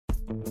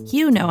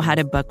You know how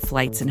to book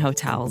flights and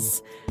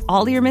hotels.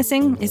 All you're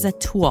missing is a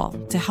tool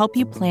to help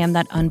you plan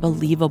that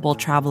unbelievable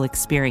travel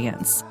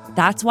experience.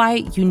 That's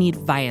why you need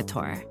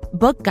Viator.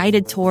 Book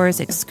guided tours,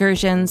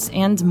 excursions,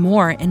 and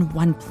more in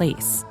one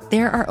place.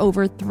 There are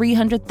over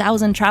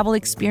 300,000 travel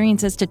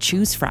experiences to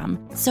choose from,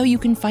 so you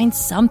can find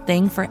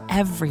something for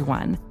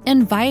everyone.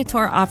 And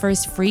Viator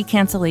offers free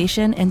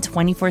cancellation and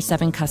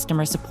 24/7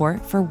 customer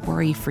support for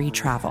worry-free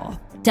travel.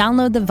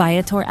 Download the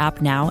Viator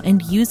app now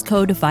and use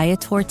code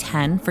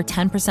Viator10 for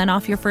 10%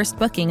 off your first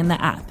booking in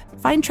the app.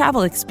 Find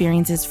travel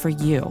experiences for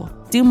you.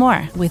 Do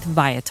more with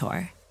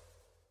Viator.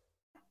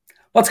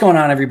 What's going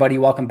on, everybody?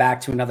 Welcome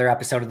back to another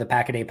episode of the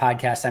Pack a Day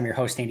Podcast. I'm your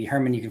host, Andy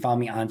Herman. You can follow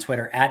me on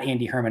Twitter at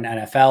Andy Herman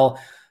NFL.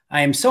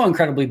 I am so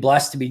incredibly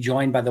blessed to be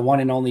joined by the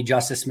one and only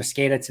Justis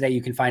Mosqueda today.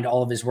 You can find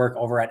all of his work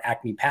over at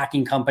Acme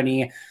Packing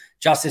Company.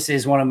 Justis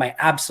is one of my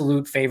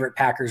absolute favorite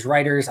Packers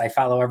writers. I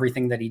follow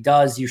everything that he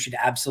does. You should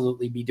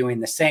absolutely be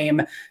doing the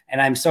same.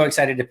 And I'm so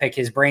excited to pick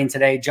his brain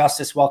today.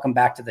 Justis, welcome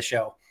back to the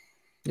show.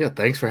 Yeah,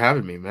 thanks for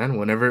having me, man.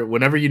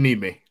 Whenever you need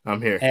me, I'm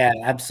here. Yeah,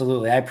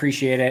 absolutely. I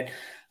appreciate it.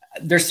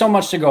 There's so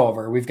much to go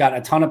over. We've got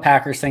a ton of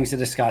Packers things to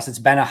discuss. It's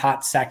been a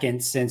hot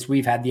second since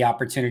we've had the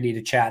opportunity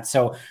to chat.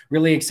 So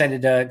really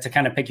excited to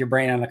kind of pick your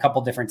brain on a couple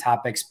different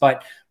topics,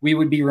 but we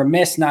would be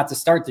remiss not to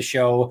start the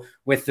show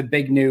with the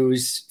big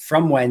news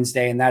from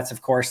Wednesday. And that's,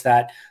 of course,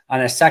 that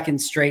on a second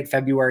straight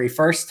February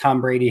 1st,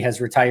 Tom Brady has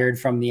retired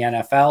from the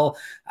NFL.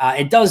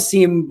 It does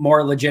seem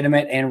more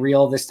legitimate and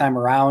real this time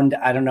around.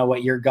 I don't know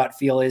what your gut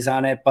feel is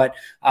on it, but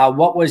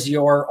what was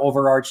your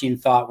overarching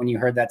thought when you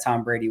heard that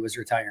Tom Brady was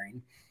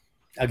retiring?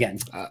 Again,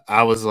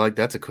 I was like,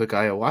 that's a quick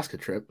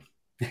ayahuasca trip.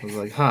 I was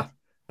like,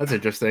 that's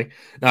interesting.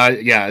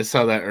 Yeah, I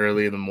saw that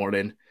early in the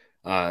morning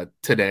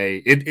today.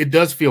 It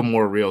does feel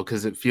more real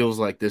because it feels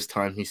like this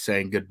time he's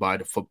saying goodbye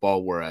to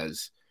football,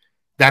 whereas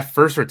that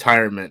first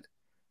retirement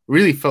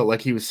really felt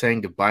like he was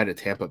saying goodbye to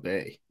Tampa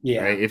Bay.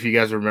 Yeah. Right? If you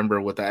guys remember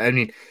what that, I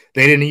mean,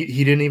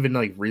 he didn't even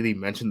like really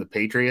mention the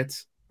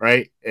Patriots,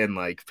 right? And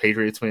like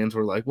Patriots fans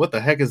were like, what the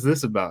heck is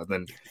this about?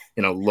 And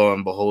then, lo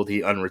and behold,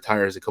 he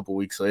unretires a couple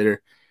weeks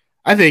later.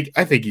 I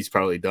think he's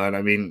probably done.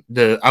 I mean,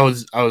 I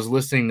was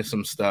listening to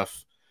some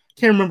stuff.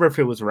 Can't remember if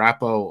it was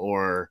Rappo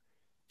or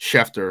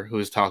Schefter who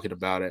was talking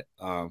about it.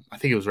 I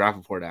think it was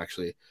Rappaport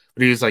actually,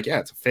 but he was like,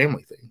 yeah, it's a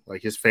family thing.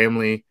 Like his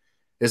family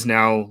is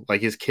now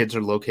like his kids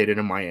are located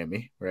in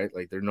Miami, right?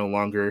 Like they're no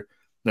longer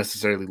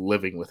necessarily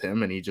living with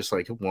him, and he just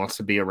like wants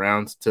to be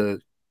around to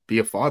be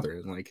a father,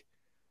 and like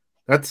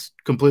that's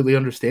completely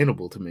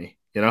understandable to me,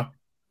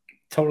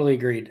 Totally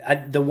agreed.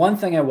 The one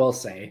thing I will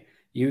say,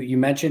 you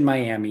mentioned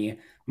Miami.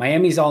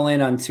 Miami's all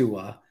in on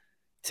Tua.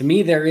 To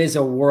me, there is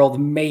a world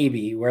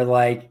maybe where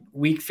like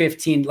week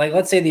 15, like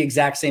let's say the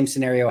exact same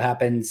scenario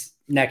happens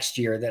next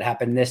year that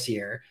happened this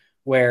year,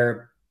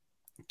 where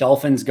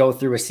Dolphins go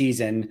through a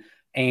season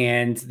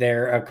and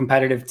they're a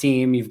competitive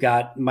team. You've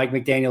got Mike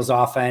McDaniel's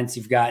offense.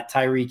 You've got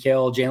Tyreek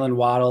Hill, Jalen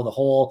Waddle, the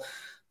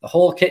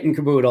whole kit and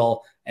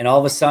caboodle. And all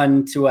of a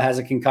sudden Tua has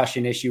a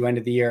concussion issue end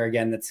of the year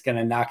again that's going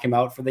to knock him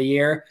out for the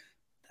year.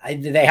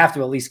 They have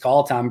to at least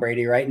call Tom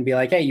Brady, right? And be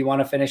like, hey, you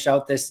want to finish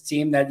out this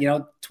team that,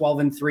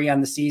 12-3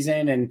 on the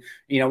season. And,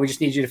 we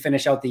just need you to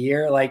finish out the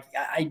year. Like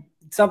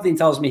something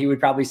tells me he would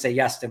probably say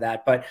yes to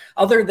that. But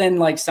other than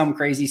like some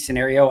crazy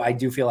scenario, I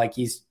do feel like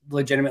he's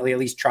legitimately at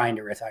least trying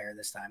to retire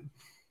this time.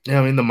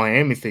 Yeah. I mean, the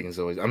Miami thing is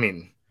always,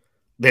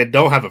 they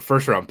don't have a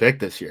first round pick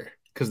this year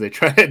because they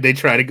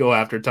try to go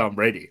after Tom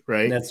Brady.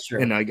 Right. That's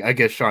true. And I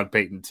guess Sean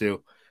Payton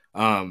too.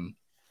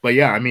 But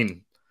yeah,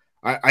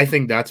 I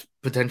think that's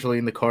potentially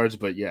in the cards,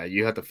 but yeah,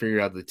 you have to figure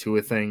out the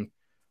Tua thing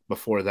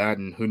before that,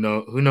 and who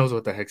knows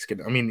what the heck's going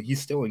to –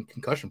 he's still in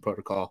concussion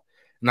protocol,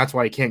 and that's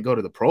why he can't go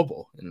to the Pro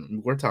Bowl.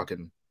 And we're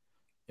talking,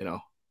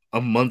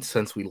 a month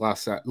since we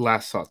last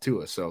saw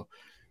Tua, so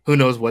who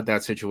knows what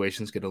that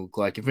situation's going to look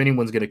like. If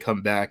anyone's going to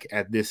come back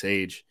at this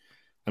age,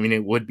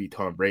 it would be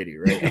Tom Brady,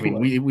 right?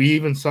 We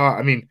even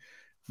saw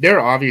 – there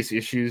are obvious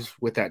issues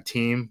with that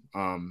team.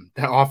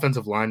 That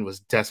offensive line was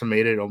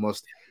decimated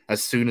almost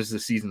as soon as the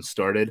season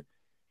started.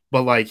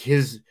 But like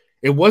it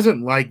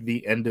wasn't like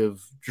the end of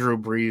Drew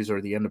Brees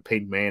or the end of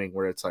Peyton Manning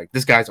where it's like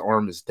this guy's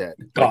arm is dead.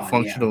 Gone, like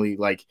functionally,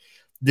 like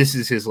this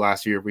is his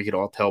last year. We could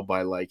all tell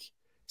by like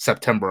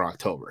September,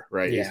 October,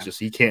 right? Yeah. It's just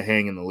he can't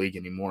hang in the league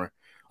anymore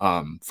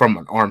from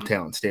an arm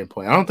talent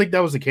standpoint. I don't think that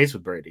was the case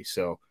with Brady.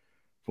 So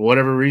for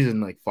whatever reason,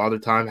 like Father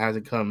Time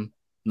hasn't come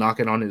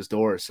knocking on his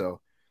door.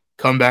 So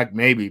come back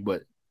maybe,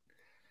 but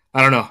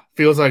I don't know.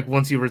 Feels like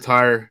once you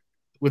retire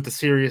with the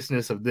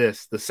seriousness of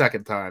this, the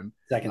second time.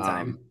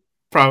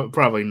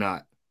 Probably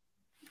not.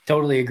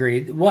 Totally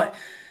agreed. What,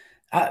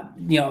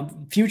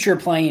 future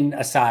playing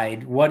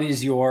aside, what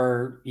is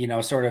your,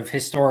 sort of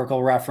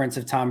historical reference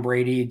of Tom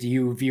Brady? Do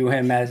you view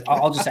him as,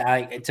 I'll just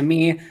say, to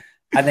me,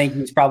 I think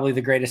he's probably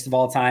the greatest of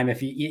all time.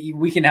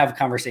 We can have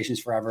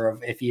conversations forever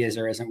of if he is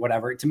or isn't,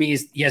 whatever. To me,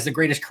 he has the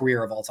greatest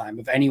career of all time.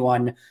 If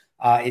anyone,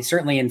 it's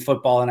certainly in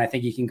football. And I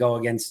think he can go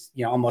against,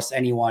 almost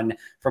anyone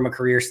from a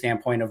career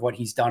standpoint of what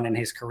he's done in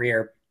his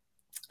career.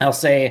 I'll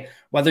say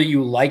whether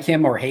you like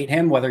him or hate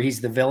him, whether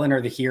he's the villain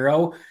or the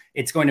hero,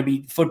 it's going to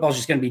be, football's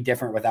just going to be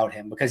different without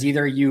him, because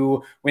either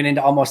you went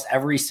into almost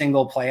every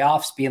single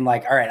playoffs being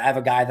like, all right, I have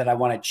a guy that I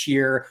want to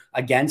cheer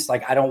against.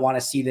 Like, I don't want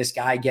to see this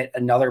guy get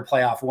another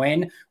playoff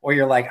win. Or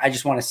you're like, I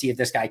just want to see if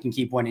this guy can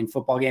keep winning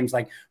football games.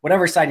 Like,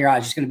 whatever side you're on,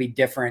 it's just going to be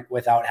different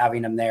without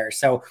having him there.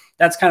 So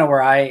that's kind of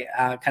where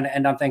I kind of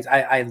end on things.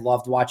 I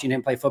loved watching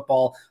him play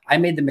football. I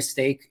made the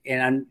mistake,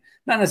 and I'm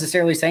not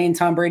necessarily saying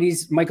Tom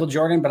Brady's Michael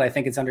Jordan, but I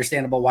think it's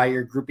understandable why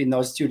you're grouping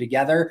those two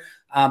together.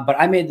 But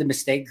I made the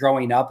mistake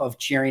growing up of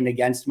cheering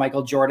against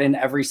Michael Jordan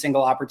every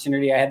single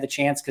opportunity I had the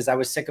chance, because I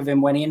was sick of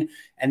him winning.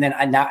 And then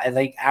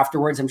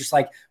afterwards, I'm just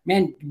like,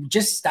 man,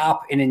 just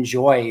stop and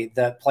enjoy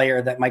the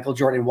player that Michael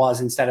Jordan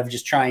was, instead of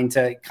just trying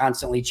to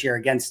constantly cheer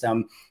against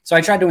him. So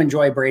I tried to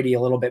enjoy Brady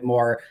a little bit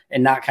more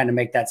and not kind of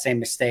make that same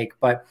mistake.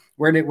 But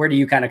where do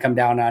you kind of come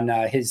down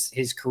on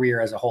his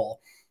career as a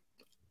whole?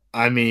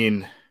 I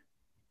mean,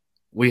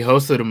 we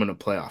hosted him in a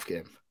playoff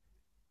game,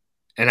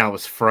 and I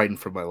was frightened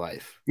for my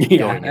life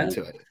going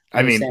into it.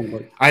 I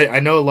mean, I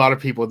know a lot of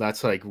people,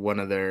 that's like one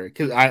of their,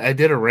 because I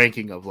did a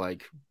ranking of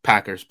like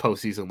Packers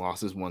postseason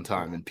losses one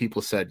time, and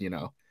people said,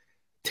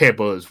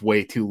 Tampa is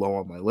way too low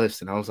on my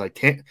list. And I was like,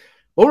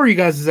 what were you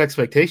guys'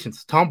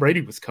 expectations? Tom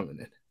Brady was coming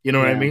in. You know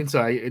what I mean?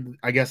 So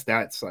I guess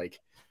that's like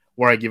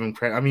where I give him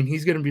credit. I mean,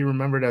 he's going to be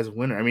remembered as a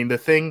winner. I mean, the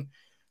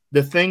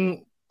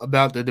thing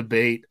about the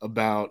debate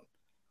about,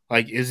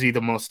 like, is he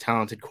the most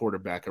talented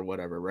quarterback or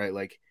whatever, right?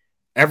 Like,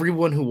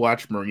 everyone who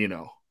watched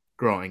Marino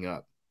growing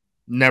up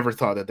never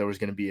thought that there was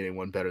going to be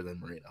anyone better than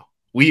Marino.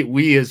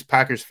 We as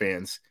Packers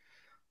fans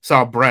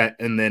saw Brett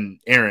and then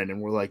Aaron,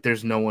 and we're like,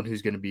 there's no one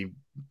who's going to be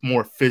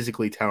more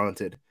physically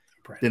talented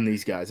than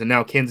these guys. And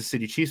now Kansas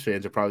City Chiefs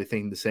fans are probably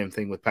thinking the same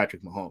thing with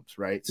Patrick Mahomes,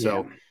 right?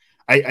 So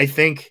I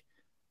think,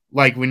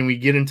 like, when we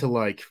get into,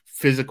 like,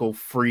 physical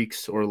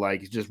freaks or,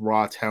 like, just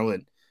raw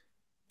talent,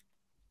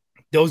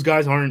 those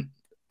guys aren't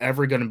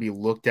ever going to be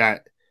looked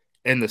at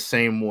in the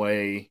same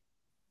way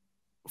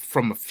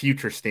from a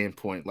future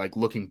standpoint, like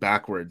looking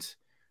backwards,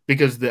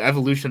 because the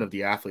evolution of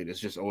the athlete is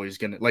just always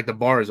going to, like, the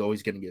bar is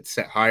always going to get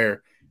set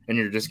higher, and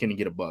you're just going to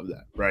get above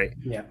that, right?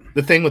 Yeah.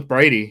 The thing with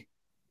Brady,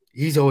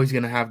 he's always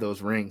going to have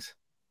those rings,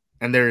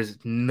 and there's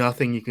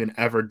nothing you can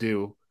ever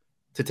do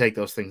to take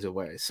those things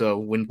away. So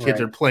when kids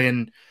are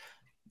playing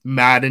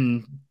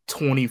Madden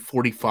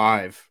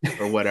 2045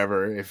 or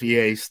whatever, if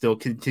EA still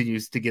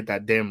continues to get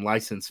that damn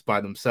license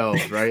by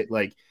themselves, right?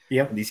 Like,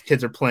 these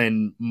kids are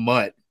playing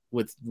Mutt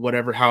with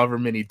however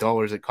many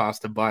dollars it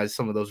costs to buy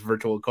some of those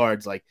virtual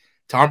cards. Like,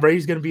 Tom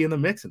Brady's going to be in the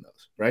mix in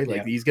those, right?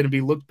 Like, he's going to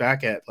be looked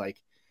back at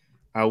like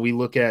how we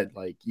look at,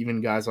 like,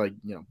 even guys like,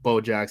 Bo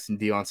Jackson,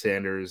 Deion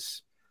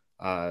Sanders,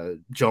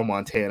 Joe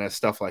Montana,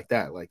 stuff like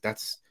that. Like,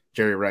 that's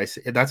Jerry Rice.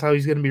 That's how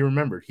he's going to be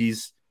remembered.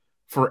 He's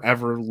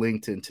forever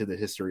linked into the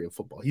history of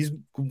football. He's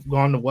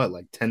gone to what,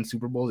 like 10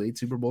 Super Bowls, 8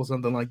 Super Bowls,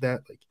 something like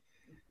that. Like,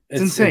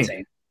 it's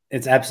insane.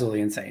 It's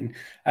absolutely insane.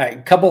 All right,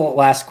 a couple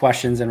last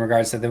questions in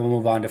regards to, then we'll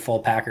move on to full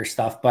Packer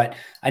stuff. But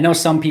I know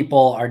some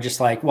people are just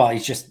like, well,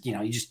 he's just,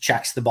 he just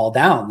checks the ball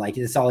down. Like,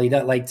 that's all he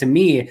does. Like, to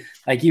me,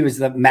 like, he was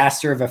the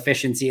master of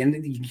efficiency.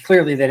 And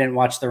clearly they didn't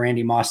watch the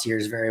Randy Moss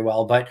years very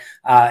well, but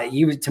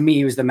he was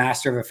the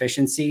master of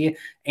efficiency.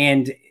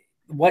 And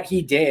what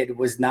he did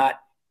was not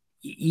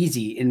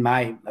easy, in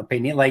my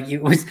opinion. Like,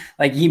 it was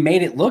like, he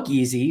made it look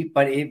easy,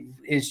 but it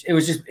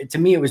was just, to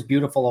me, it was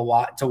beautiful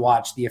to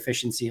watch the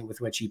efficiency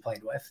with which he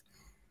played with.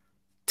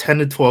 10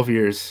 to 12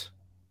 years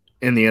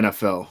in the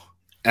NFL,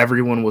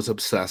 everyone was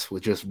obsessed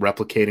with just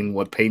replicating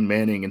what Peyton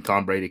Manning and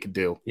Tom Brady could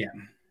do. Yeah.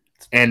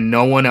 And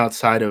no one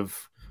outside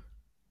of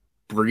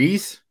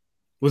Breeze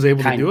was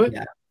able to do it.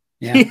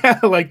 Yeah.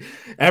 Like,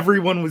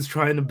 everyone was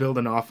trying to build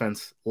an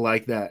offense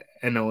like that,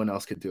 and no one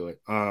else could do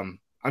it.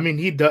 I mean,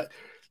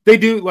 they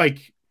do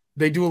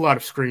a lot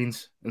of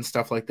screens and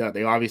stuff like that.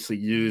 They obviously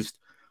used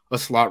a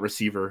slot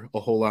receiver a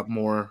whole lot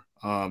more,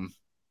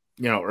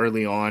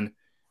 early on.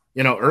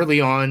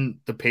 Early on,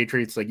 the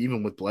Patriots, like,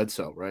 even with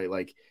Bledsoe, right?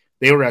 Like,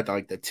 they were at,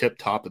 like, the tip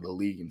top of the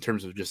league in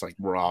terms of just, like,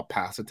 raw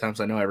pass attempts.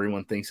 I know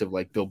everyone thinks of,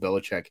 like, Bill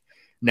Belichick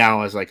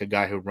now as, like, a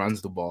guy who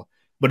runs the ball,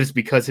 but it's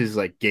because his,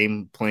 like,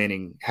 game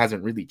planning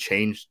hasn't really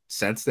changed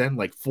since then.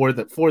 Like, for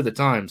the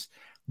times,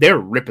 they're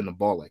ripping the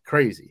ball like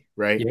crazy,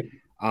 right? Yep.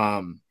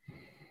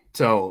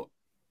 So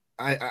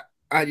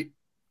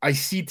I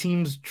see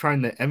teams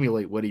trying to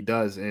emulate what he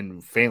does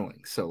and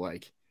failing. So,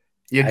 like,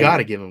 you got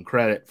to give him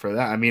credit for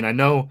that. I mean, I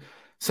know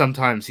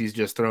sometimes he's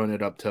just throwing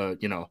it up to,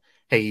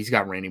 hey, he's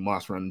got Randy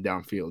Moss running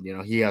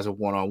downfield. He has a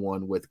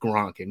one-on-one with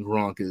Gronk, and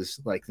Gronk is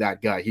like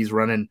that guy. He's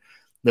running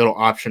little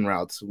option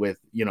routes with,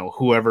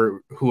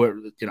 whoever,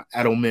 Edelman,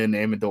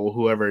 Amendola,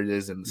 whoever it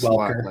is in the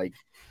slot.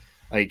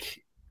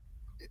 Like,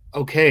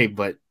 okay,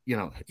 but,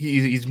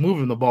 he's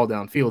moving the ball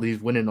downfield. He's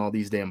winning all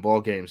these damn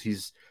ball games.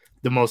 He's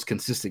the most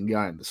consistent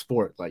guy in the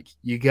sport. Like,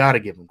 you got to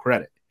give him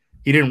credit.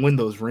 He didn't win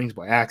those rings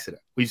by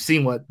accident. We've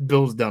seen what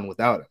Bill's done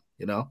without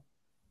him,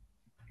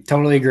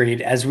 Totally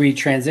agreed. As we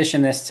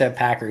transition this to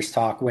Packers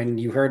talk, when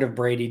you heard of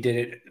Brady, did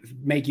it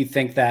make you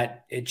think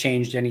that it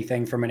changed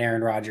anything from an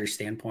Aaron Rodgers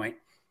standpoint?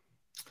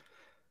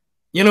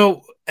 You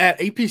know, at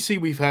APC,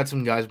 we've had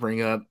some guys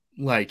bring up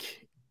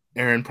like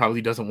Aaron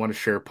probably doesn't want to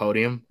share a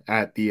podium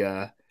at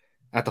the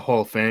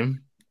Hall of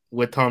Fame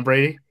with Tom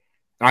Brady.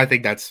 And I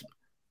think that's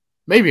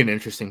maybe an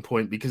interesting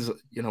point because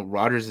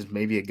Rodgers is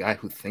maybe a guy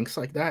who thinks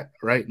like that,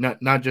 right?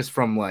 Not just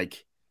from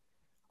like,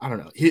 I don't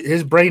know,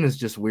 his brain is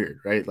just weird,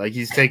 right? Like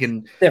he's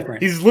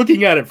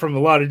looking at it from a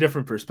lot of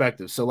different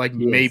perspectives. So like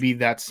maybe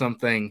that's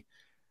something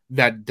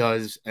that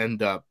does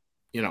end up,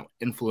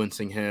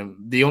 influencing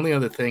him. The only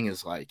other thing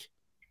is like,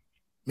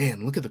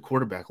 man, look at the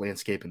quarterback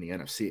landscape in the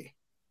NFC.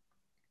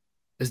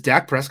 Is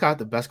Dak Prescott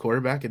the best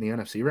quarterback in the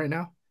NFC right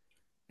now?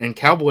 And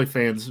Cowboy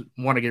fans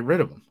want to get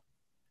rid of him.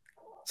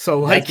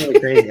 So like, that's really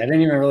crazy. I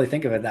didn't even really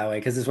think of it that way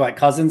because it's what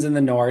Cousins in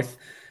the North.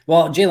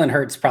 Well, Jalen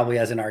Hurts probably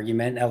has an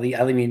argument. I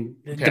mean,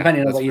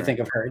 depending on what you think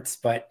of Hurts,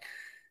 but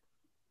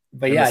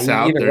yeah, the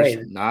South, either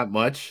way, not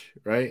much,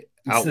 right?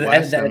 Out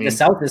west, the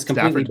South is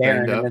completely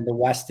barren, and then the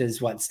West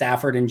is what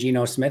Stafford and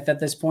Geno Smith at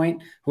this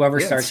point. Whoever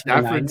starts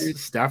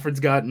Stafford's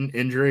gotten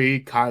injury,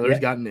 Kyler's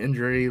gotten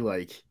injury.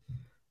 Like,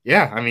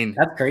 yeah, I mean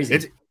that's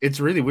crazy. It's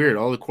really weird.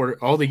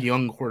 All the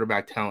young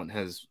quarterback talent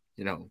has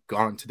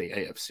gone to the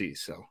AFC.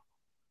 So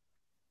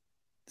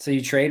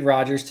you trade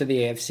Rodgers to the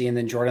AFC, and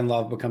then Jordan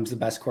Love becomes the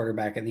best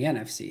quarterback in the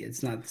NFC.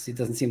 It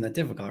doesn't seem that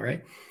difficult,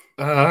 right?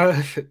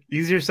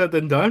 Easier said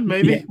than done,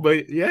 maybe.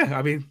 But yeah,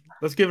 I mean,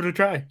 let's give it a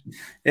try.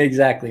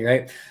 Exactly,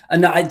 right.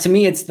 And to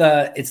me, it's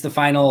the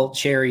final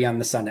cherry on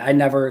the sundae. I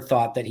never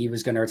thought that he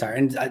was going to retire,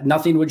 and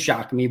nothing would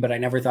shock me, but I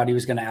never thought he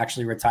was going to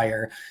actually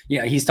retire.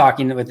 He's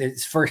talking with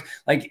his first,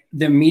 like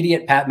the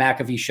immediate Pat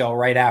McAfee show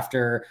right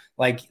after,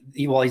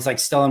 he's like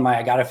still in my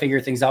I got to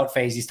figure things out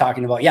phase. He's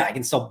talking about, I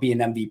can still be an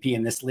MVP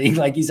in this league.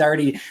 Like he's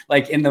already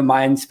like in the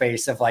mind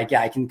space of like,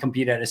 I can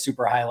compete at a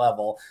super high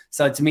level.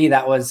 So to me,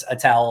 that was a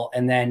tell.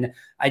 And then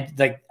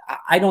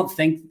I don't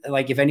think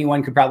like if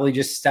anyone could probably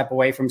just step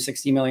away from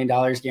 $60 million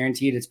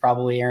guaranteed, it's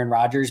probably Aaron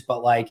Rodgers,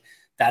 but like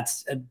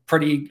that's a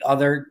pretty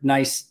other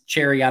nice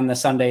cherry on the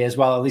sundae as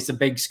well, at least a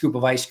big scoop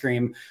of ice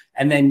cream.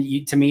 And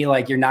then to me,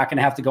 like you're not going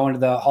to have to go into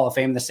the Hall of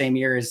Fame the same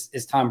year as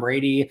Tom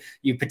Brady.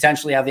 You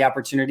potentially have the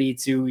opportunity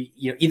to,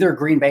 either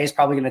Green Bay is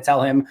probably going to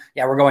tell him,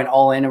 we're going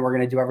all in and we're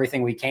going to do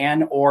everything we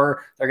can,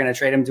 or they're going to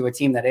trade him to a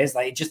team that is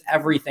like just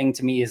everything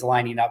to me is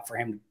lining up for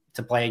him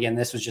to play again.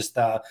 This was just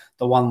the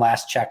one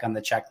last check on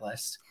the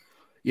checklist.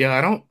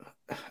 Yeah,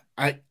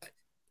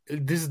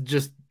 this is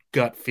just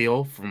gut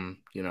feel from,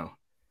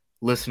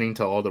 listening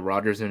to all the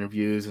Rodgers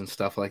interviews and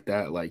stuff like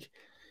that. Like,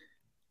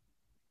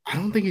 I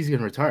don't think he's going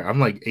to retire. I'm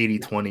like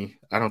 80-20.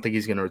 I don't think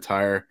he's going to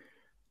retire.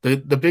 The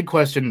big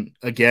question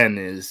again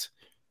is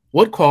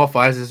what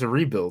qualifies as a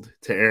rebuild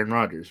to Aaron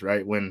Rodgers,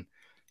 right? When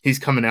he's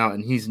coming out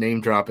and he's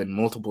name dropping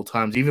multiple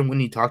times, even when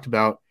he talked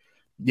about,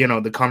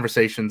 the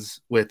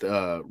conversations with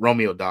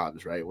Romeo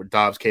Dobbs, right? Where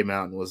Dobbs came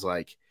out and was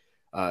like,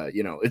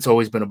 it's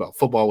always been about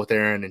football with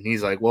Aaron. And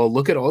he's like, well,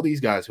 look at all these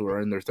guys who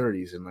are in their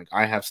 30s. And like,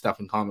 I have stuff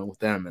in common with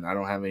them. And I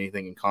don't have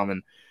anything in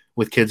common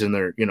with kids in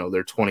their,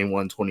 they're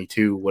 21,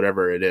 22,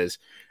 whatever it is.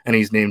 And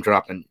he's name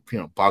dropping,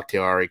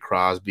 Bakhtiari,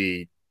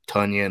 Crosby,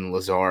 Tonyan,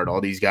 Lazard, all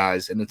these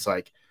guys. And it's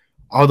like,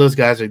 all those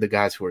guys are the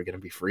guys who are going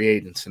to be free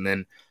agents. And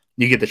then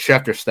you get the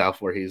Schefter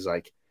stuff where he's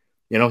like,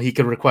 he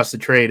could request a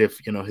trade if,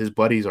 his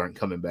buddies aren't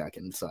coming back.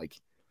 And it's like,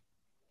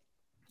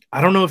 I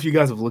don't know if you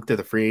guys have looked at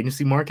the free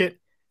agency market.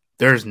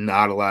 There's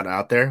not a lot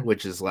out there,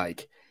 which is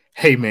like,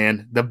 hey,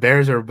 man, the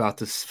Bears are about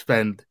to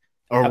spend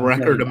a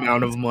record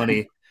amount of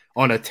money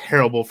on a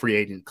terrible free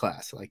agent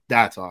class. Like,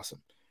 that's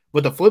awesome.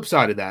 But the flip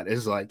side of that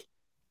is like,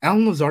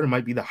 Allen Lazard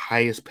might be the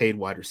highest paid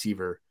wide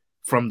receiver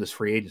from this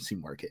free agency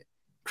market.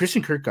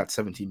 Christian Kirk got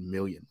 $17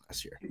 million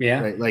last year.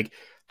 Yeah. Right? Like,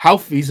 how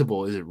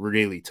feasible is it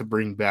really to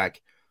bring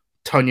back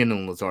Tonyan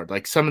and Lazard?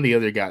 Like some of the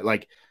other guys,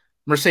 like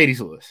Mercedes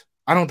Lewis.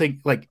 I don't think,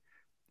 like,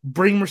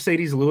 bring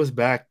Mercedes Lewis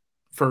back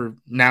for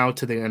now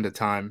to the end of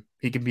time.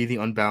 He can be the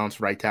unbalanced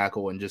right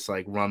tackle and just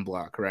like run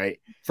block, right?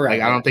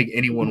 Like I don't think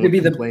anyone would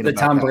complain about the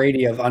Tom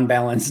Brady of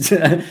unbalanced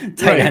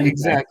tight end.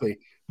 Exactly.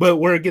 But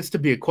where it gets to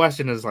be a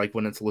question is like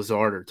when it's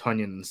Lazard or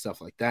Tonyan and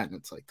stuff like that, and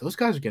it's like those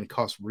guys are going to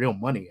cost real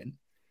money. And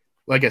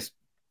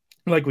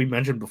like we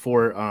mentioned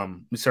before,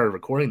 we started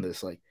recording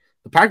this, like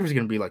the Packers are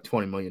going to be like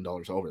 $20 million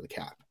over the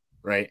cap,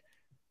 right?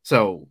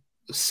 So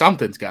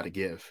something's got to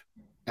give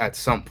at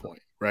some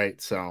point, right?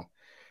 So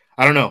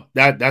I don't know.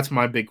 That's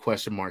my big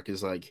question mark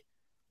is like,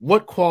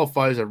 what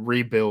qualifies a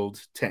rebuild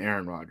to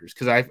Aaron Rodgers?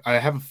 Because I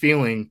have a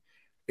feeling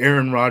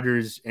Aaron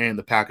Rodgers and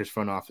the Packers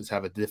front office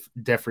have a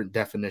different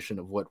definition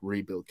of what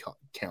rebuild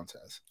counts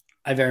as.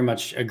 I very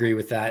much agree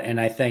with that. And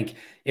I think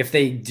if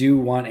they do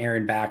want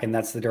Aaron back and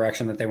that's the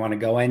direction that they want to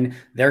go in,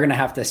 they're going to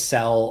have to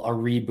sell a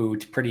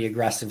reboot pretty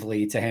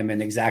aggressively to him and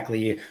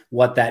exactly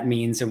what that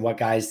means and what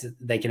guys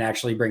they can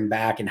actually bring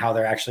back and how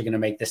they're actually going to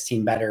make this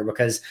team better,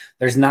 because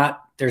there's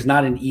not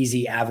an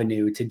easy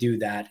avenue to do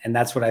that. And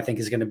that's what I think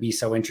is going to be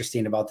so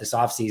interesting about this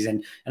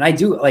offseason. And I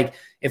do like,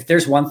 if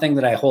there's one thing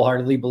that I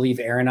wholeheartedly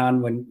believe Aaron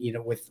on when,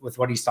 with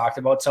what he's talked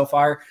about so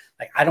far,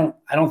 like, I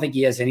don't think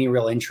he has any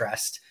real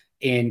interest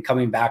in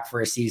coming back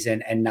for a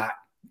season and not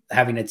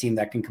having a team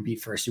that can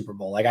compete for a Super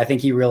Bowl. Like, I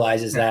think he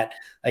realizes that,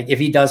 like, if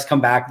he does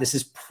come back, this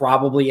is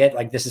probably it.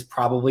 Like, this is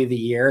probably the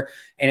year.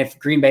 And if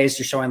Green Bay is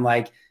just showing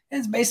like,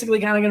 it's basically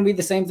kind of going to be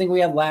the same thing we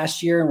had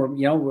last year. And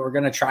we're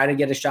going to try to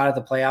get a shot at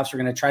the playoffs. We're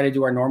going to try to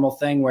do our normal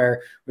thing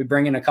where we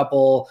bring in a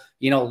couple,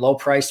 low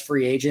price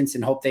free agents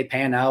and hope they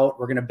pan out.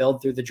 We're going to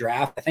build through the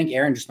draft. I think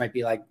Aaron just might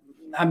be like,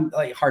 I'm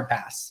like hard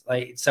pass.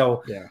 Like,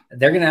 so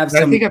they're going to have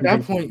some. I think at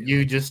that point,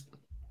 you just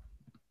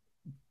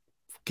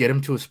get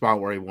him to a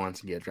spot where he wants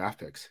to get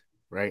draft picks,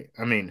 right?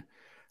 I mean,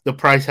 the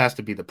price has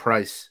to be the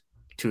price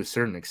to a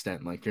certain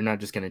extent. Like, you're not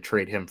just going to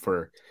trade him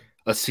for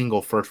a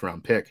single first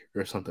round pick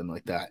or something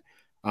like that.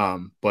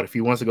 But if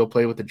he wants to go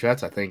play with the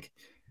Jets, I think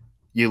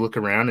you look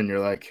around and you're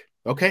like,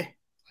 okay,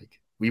 like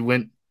we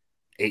went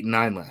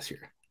 8-9 last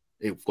year.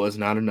 It was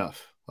not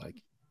enough. Like,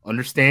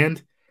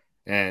 understand,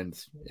 and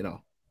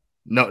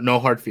no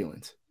hard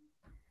feelings.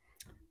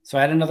 So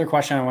I had another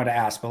question I want to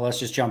ask, but let's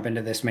just jump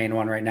into this main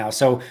one right now.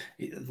 So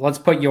let's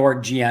put your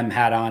GM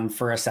hat on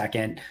for a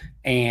second.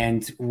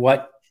 And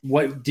what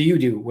do you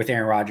do with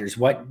Aaron Rodgers?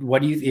 What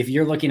do you, if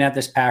you're looking at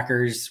this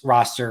Packers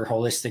roster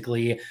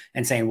holistically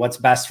and saying what's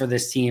best for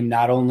this team,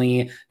 not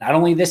only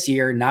this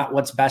year, not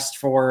what's best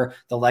for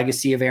the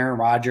legacy of Aaron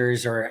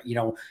Rodgers or,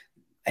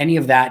 any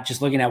of that,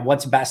 just looking at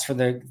what's best for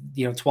the,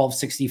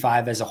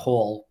 1265 as a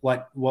whole,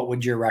 what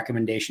would your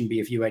recommendation be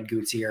if you had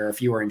Gutsy or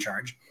if you were in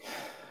charge?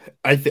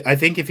 I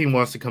think if he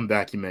wants to come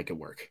back, you make it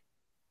work.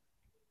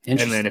 And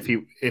then if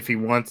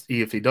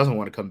he doesn't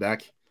want to come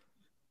back,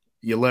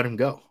 you let him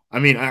go. I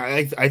mean,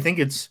 I think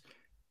it's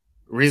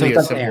really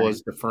as simple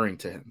as deferring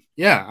to him.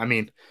 Yeah, I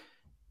mean,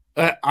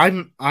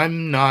 I'm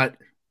not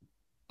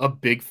a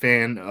big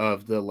fan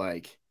of the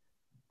like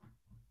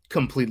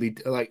completely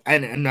like,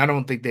 and I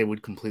don't think they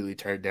would completely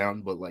tear it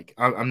down, but like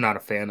I'm not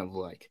a fan of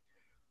like,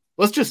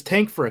 let's just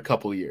tank for a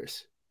couple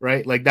years,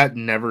 right? Like that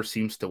never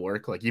seems to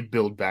work. Like you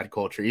build bad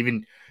culture.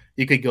 Even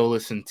you could go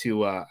listen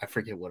to I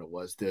forget what it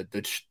was, the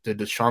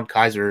DeShone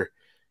Kizer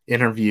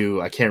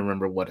interview. I can't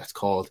remember what it's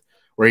called,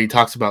 where he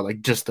talks about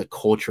like just the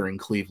culture in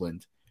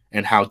Cleveland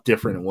and how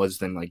different it was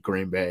than like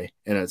Green Bay.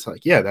 And it's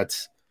like, yeah,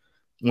 that's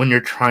when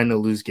you're trying to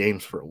lose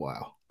games for a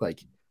while.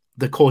 Like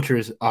the culture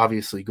is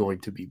obviously going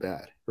to be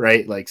bad,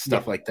 right? Like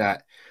stuff like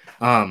that.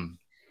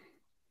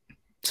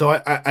 So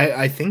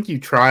I think you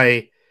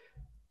try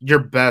your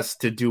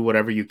best to do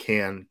whatever you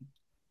can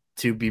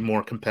to be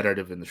more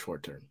competitive in the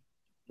short term.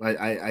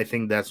 I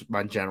think that's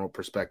my general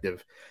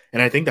perspective.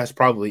 And I think that's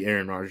probably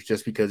Aaron Rodgers,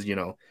 just because,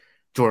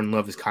 Jordan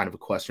Love is kind of a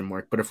question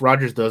mark. But if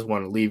Rodgers does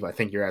want to leave, I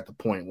think you're at the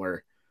point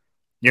where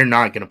you're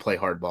not going to play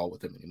hardball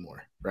with him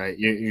anymore, right?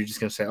 You're just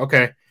going to say,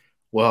 okay,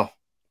 well,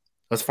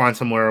 let's find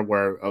somewhere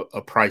where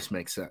a price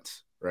makes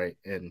sense, right?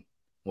 And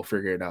we'll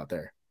figure it out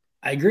there.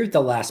 I agree with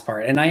the last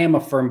part, and I am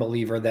a firm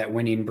believer that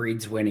winning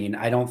breeds winning.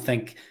 I don't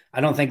think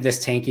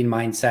this tanking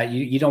mindset.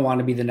 You don't want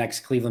to be the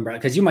next Cleveland Brown,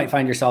 because you might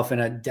find yourself in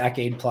a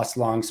decade plus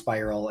long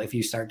spiral if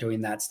you start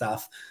doing that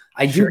stuff.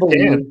 I do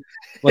believe.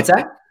 What's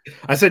that?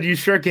 I said you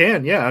sure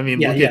can. Yeah, I mean,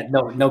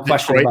 no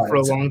question. Detroit for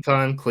a long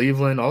time,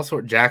 Cleveland, also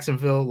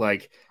Jacksonville.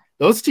 Like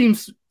those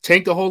teams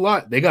tanked a whole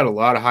lot. They got a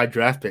lot of high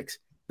draft picks.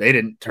 They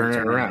didn't turn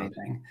it around.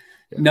 Yeah.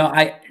 No,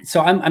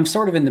 I'm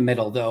sort of in the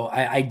middle though.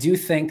 I do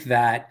think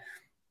that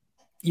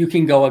you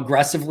can go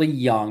aggressively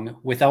young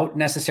without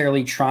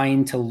necessarily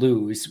trying to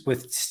lose,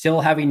 with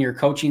still having your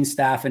coaching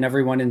staff and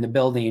everyone in the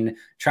building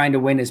trying to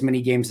win as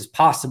many games as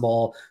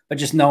possible, but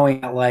just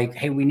knowing that like,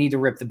 hey, we need to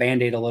rip the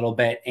Band-Aid a little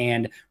bit.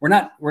 And we're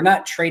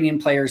not trading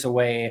players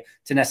away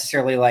to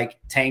necessarily like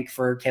tank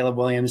for Caleb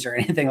Williams or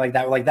anything like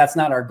that. Like that's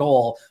not our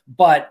goal,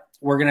 but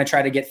we're going to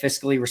try to get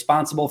fiscally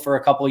responsible for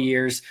a couple of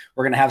years.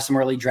 We're going to have some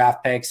early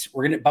draft picks.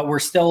 But we're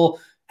still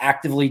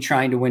actively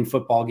trying to win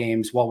football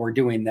games while we're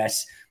doing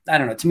this. I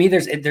don't know. To me,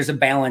 there's a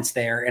balance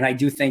there. And I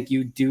do think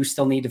you do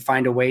still need to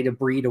find a way to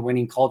breed a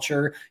winning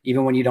culture,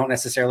 even when you don't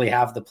necessarily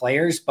have the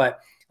players. But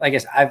like I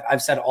said,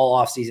 I've said all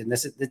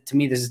offseason, to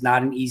me, this is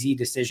not an easy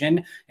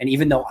decision. And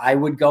even though I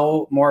would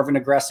go more of an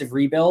aggressive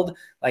rebuild,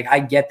 like I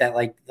get that,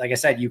 like I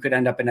said, you could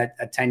end up in a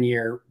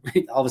 10-year,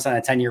 all of a sudden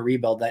a 10-year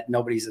rebuild that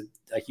nobody's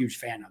a huge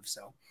fan of.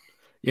 So,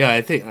 yeah,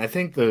 I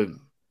think the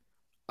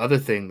other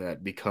thing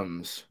that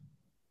becomes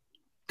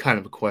kind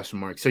of a question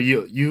mark. So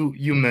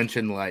you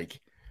mentioned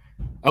like,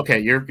 okay,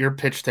 your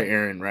pitch to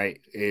Aaron, right,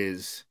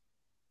 is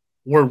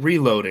we're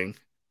reloading,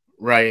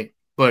 right?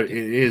 But it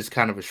is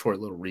kind of a short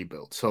little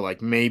rebuild. So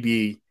like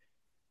maybe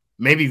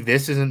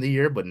this isn't the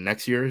year, but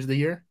next year is the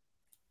year.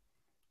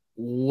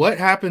 What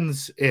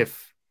happens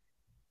if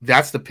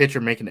that's the pitch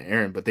you're making to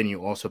Aaron, but then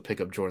you also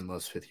pick up Jordan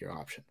Love's 5th-year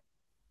option,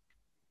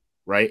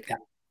 right? Yeah.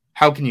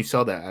 How can you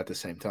sell that at the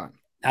same time?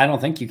 I don't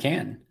think you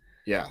can.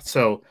 Yeah,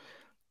 so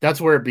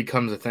that's where it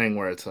becomes a thing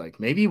where it's like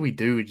maybe we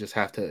do just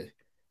have to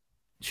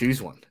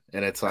choose one.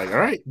 And it's like, all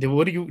right,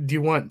 what do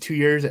you want, 2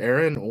 years,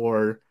 Aaron,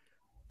 or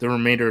the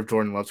remainder of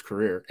Jordan Love's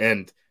career?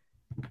 And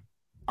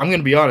I'm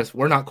going to be honest,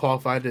 we're not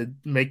qualified to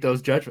make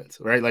those judgments,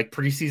 right? Like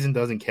preseason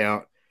doesn't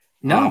count.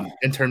 No.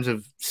 In terms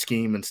of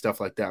scheme and stuff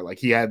like that. Like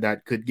he had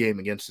that good game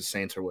against the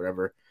Saints or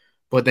whatever.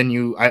 But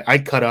then I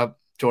cut up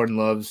Jordan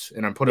Love's,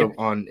 and I put it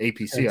on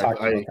APC.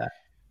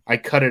 I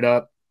cut it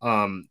up.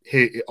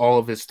 All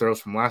of his throws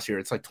from last year.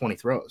 It's like 20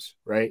 throws,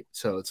 right?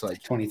 So it's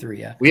like 23.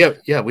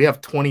 Yeah. We have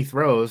 20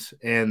 throws,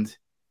 and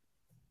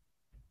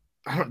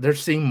they're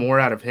seeing more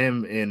out of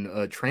him in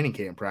a training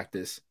camp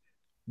practice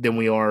than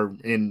we are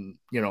in,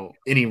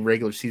 any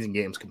regular season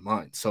games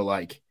combined. So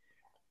like,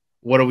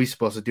 what are we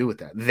supposed to do with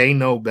that? They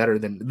know better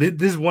than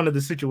this is one of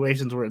the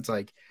situations where it's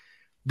like,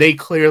 they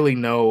clearly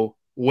know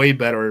way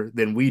better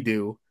than we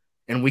do.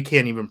 And we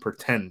can't even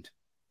pretend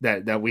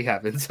that we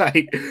have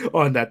insight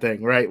on that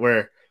thing, right?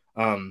 Where,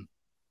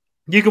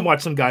 you can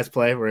watch some guys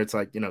play where it's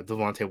like,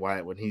 Devontae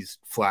Wyatt when he's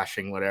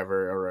flashing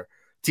whatever, or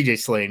TJ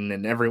Slaton,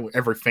 and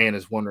every fan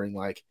is wondering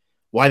like,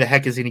 why the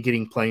heck isn't he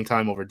getting playing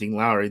time over Dean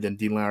Lowry? Then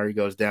Dean Lowry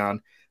goes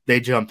down, they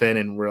jump in,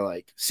 and we're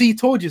like, see,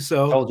 told you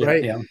so. Told you,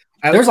 right? Yeah.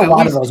 There's a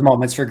lot of those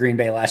moments for Green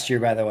Bay last year,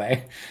 by the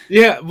way.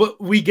 Yeah,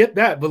 but we get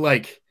that. But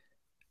like,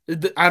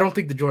 I don't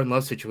think the Jordan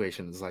Love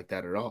situation is like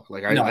that at all.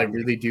 Like, I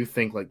really do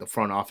think like the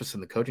front office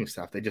and the coaching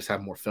staff, they just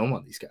have more film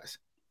on these guys.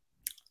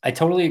 I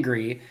totally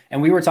agree.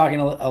 And we were talking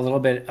a little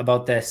bit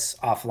about this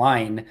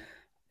offline.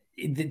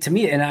 To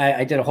me, and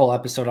I did a whole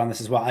episode on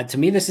this as well. To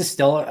me, this is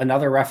still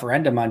another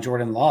referendum on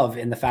Jordan Love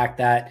in the fact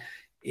that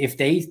if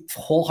they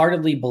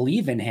wholeheartedly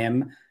believe in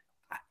him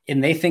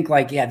and they think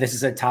like, yeah, this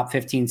is a top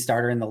 15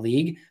 starter in the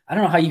league, I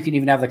don't know how you can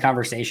even have the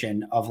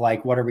conversation of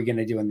like, what are we going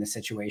to do in this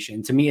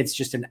situation? To me, it's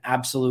just an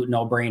absolute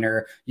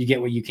no-brainer. You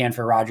get what you can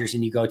for Rodgers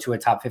and you go to a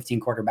top 15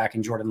 quarterback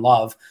in Jordan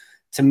Love.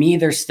 To me,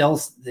 it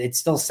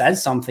still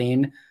says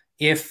something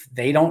if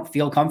they don't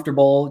feel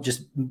comfortable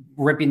just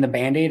ripping the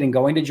Band-Aid and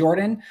going to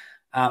Jordan.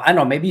 I don't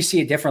know, maybe you see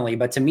it differently,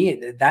 but to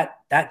me,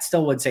 that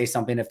still would say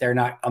something if they're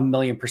not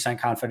 1,000,000%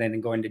 confident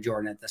in going to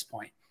Jordan at this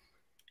point.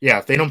 Yeah,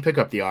 if they don't pick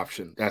up the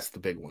option, that's the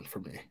big one for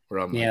me.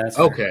 Where I'm like,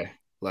 okay,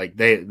 like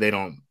they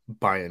don't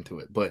buy into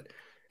it. But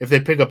if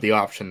they pick up the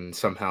option and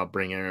somehow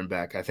bring Aaron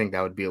back, I think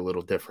that would be a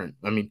little different.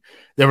 I mean,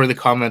 there were the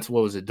comments,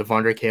 what was it?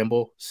 Devondre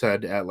Campbell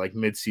said at like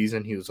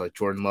mid-season, he was like,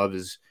 Jordan Love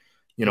is,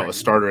 a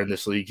starter in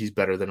this league. He's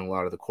better than a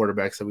lot of the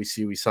quarterbacks that we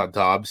see. We saw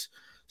Dobbs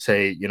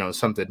say,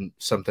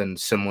 something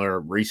similar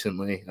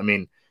recently. I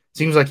mean, it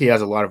seems like he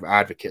has a lot of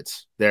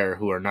advocates there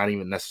who are not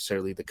even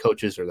necessarily the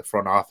coaches or the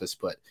front office,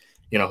 but,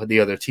 the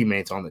other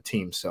teammates on the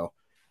team. So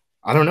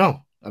I don't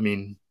know. I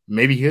mean,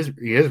 maybe he is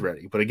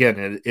ready. But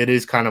again, it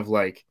is kind of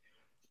like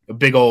a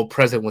big old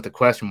present with a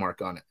question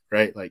mark on it,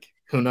 right? Like,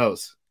 who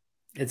knows?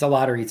 It's a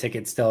lottery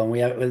ticket still.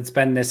 And it's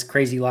been this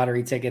crazy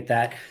lottery ticket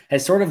that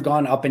has sort of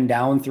gone up and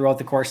down throughout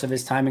the course of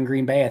his time in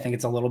Green Bay. I think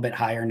it's a little bit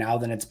higher now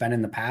than it's been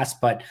in the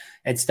past, but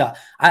it's still,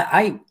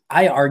 I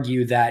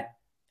argue that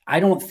I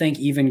don't think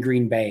even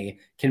Green Bay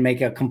can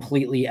make a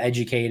completely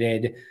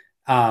educated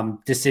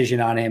decision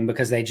on him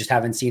because they just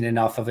haven't seen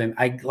enough of him.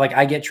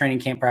 I get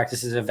training camp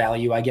practices of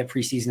value. I get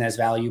preseason as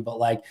value, but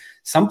like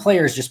some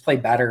players just play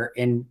better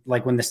in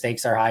like when the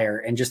stakes are higher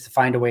and just to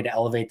find a way to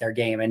elevate their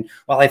game. And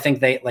while I think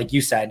they, like you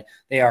said,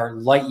 they are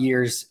light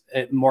years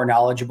more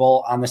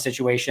knowledgeable on the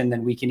situation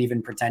than we can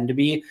even pretend to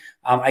be.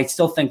 I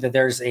still think that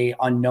there's a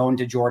unknown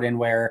to Jordan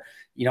where,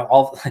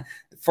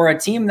 for a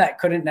team that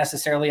couldn't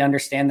necessarily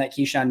understand that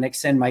Keyshawn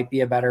Nixon might be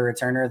a better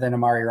returner than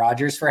Amari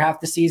Rodgers for half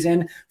the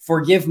season,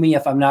 forgive me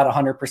if I'm not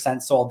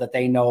 100% sold that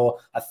they know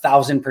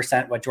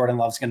 1,000% what Jordan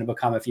Love's going to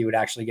become if he would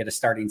actually get a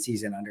starting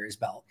season under his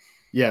belt.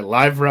 Yeah,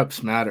 live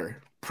reps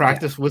matter.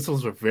 Practice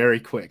whistles are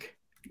very quick.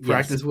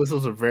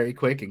 Whistles are very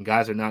quick, and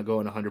guys are not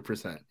going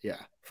 100%. Yeah,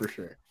 for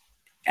sure.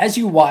 As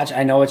you watch,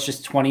 I know it's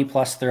just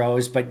 20-plus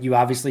throws, but you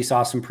obviously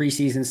saw some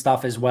preseason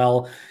stuff as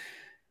well.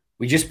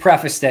 We just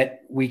prefaced it.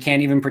 We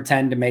can't even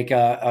pretend to make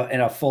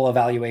a full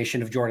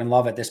evaluation of Jordan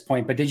Love at this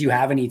point. But did you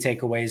have any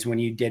takeaways when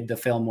you did the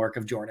film work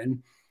of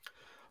Jordan?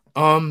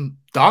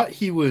 Thought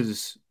he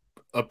was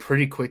a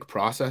pretty quick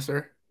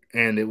processor,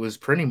 and it was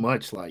pretty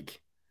much like,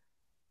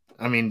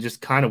 I mean,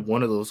 just kind of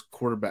one of those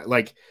quarterback.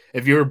 Like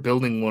if you're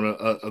building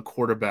a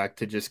quarterback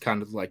to just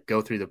kind of like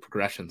go through the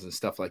progressions and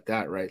stuff like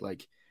that, right?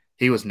 Like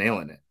he was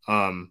nailing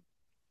it.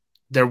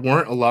 There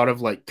weren't a lot of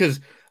like, because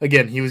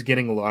again, he was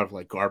getting a lot of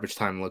like garbage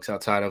time looks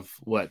outside of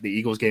what the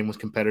Eagles game was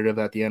competitive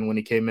at the end when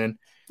he came in.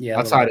 Yeah.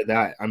 Outside of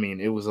that, I mean,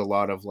 it was a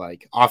lot of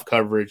like off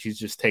coverage. He's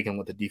just taking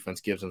what the defense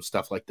gives him,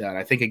 stuff like that.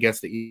 I think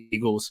against the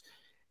Eagles,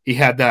 he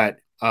had that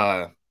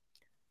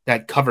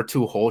cover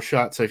 2 hole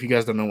shot. So if you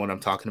guys don't know what I'm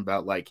talking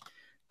about, like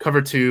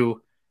cover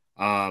 2,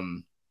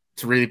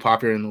 it's really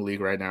popular in the league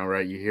right now,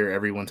 right? You hear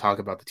everyone talk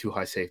about the 2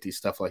 high safety,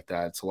 stuff like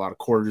that. It's a lot of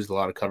quarters, a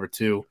lot of cover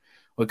 2.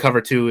 What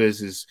cover 2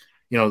 is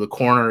the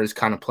corner is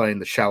kind of playing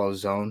the shallow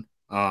zone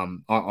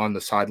on the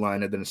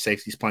sideline, and then the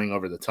safety's playing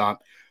over the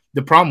top.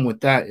 The problem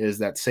with that is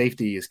that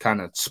safety is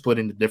kind of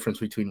splitting the difference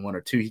between 1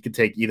 or 2. He could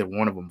take either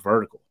one of them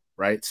vertical,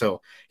 right?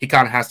 So he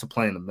kind of has to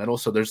play in the middle.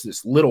 So there's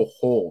this little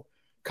hole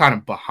kind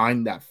of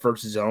behind that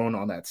first zone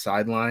on that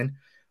sideline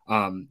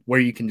where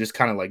you can just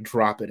kind of like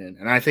drop it in.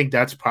 And I think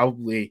that's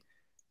probably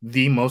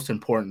the most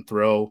important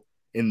throw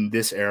in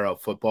this era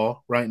of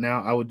football right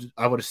now. I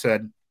would have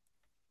said,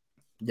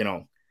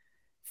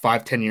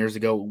 5-10 years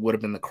ago would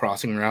have been the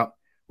crossing route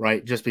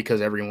right? Just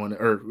because everyone,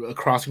 or a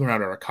crossing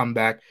route or a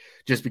comeback,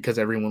 just because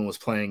everyone was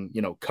playing,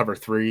 cover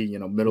 3,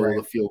 middle of Right.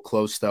 the field,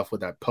 close stuff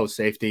with that post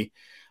safety.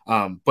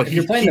 But If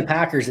you're playing the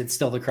Packers, it's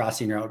still the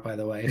crossing route, by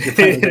the way. If you're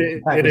playing the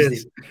it Packers,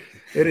 is.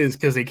 It is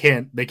because they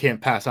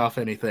can't pass off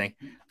anything.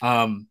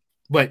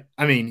 But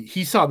I mean,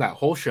 he saw that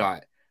whole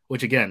shot,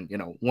 which again,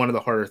 one of the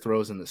harder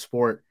throws in the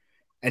sport,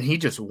 and he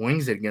just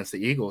wings it against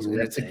the Eagles, and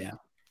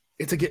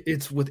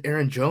it's with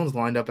Aaron Jones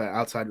lined up at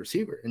outside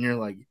receiver, and you're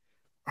like,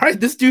 all right,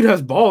 this dude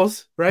has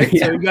balls, right?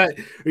 Yeah. So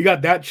we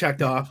got that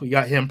checked off. We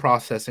got him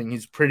processing.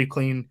 He's pretty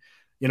clean,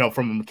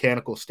 from a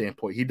mechanical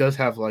standpoint. He does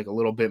have like a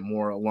little bit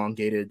more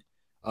elongated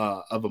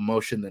of a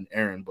motion than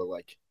Aaron, but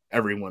like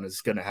everyone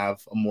is going to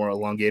have a more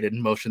elongated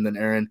motion than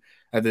Aaron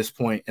at this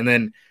point. And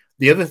then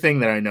the other thing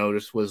that I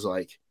noticed was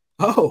like,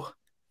 oh,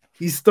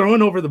 he's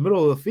throwing over the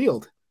middle of the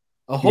field,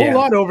 a whole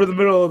lot over the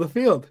middle of the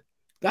field.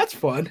 That's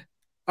fun.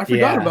 I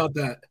forgot about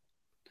that.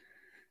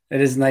 It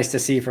is nice to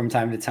see from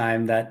time to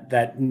time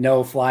that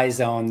no fly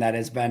zone that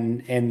has been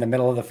in the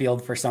middle of the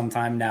field for some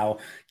time now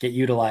get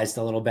utilized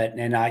a little bit.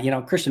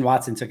 And, Christian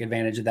Watson took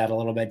advantage of that a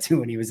little bit too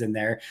when he was in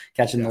there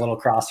catching the little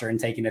crosser and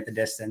taking it the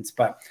distance.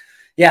 But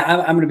yeah,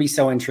 I'm going to be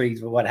so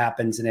intrigued with what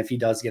happens. And if he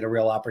does get a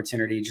real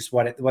opportunity, just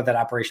what that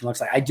operation looks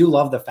like. I do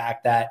love the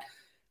fact that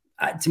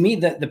to me,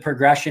 the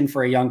progression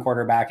for a young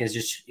quarterback is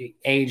just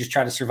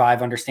try to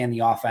survive, understand the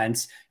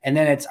offense. And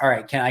then it's all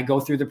right. Can I go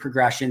through the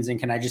progressions and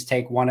can I just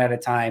take one at a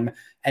time?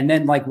 And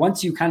then like,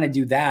 once you kind of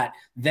do that,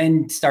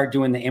 then start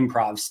doing the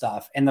improv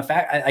stuff. And the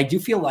fact I do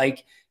feel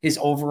like his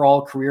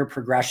overall career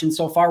progression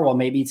so far, while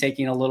maybe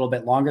taking a little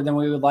bit longer than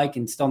we would like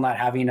and still not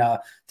having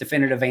a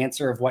definitive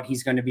answer of what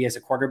he's going to be as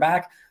a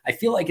quarterback, I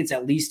feel like it's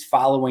at least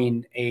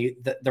following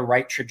the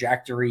right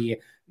trajectory.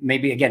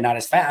 Maybe again, not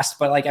as fast,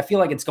 but like, I feel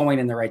like it's going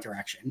in the right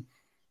direction.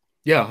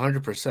 Yeah,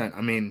 100%.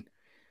 I mean,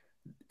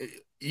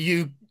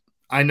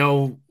 I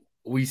know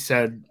we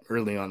said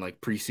early on, like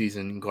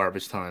preseason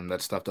garbage time,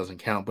 that stuff doesn't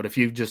count. But if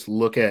you just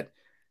look at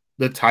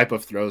the type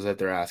of throws that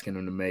they're asking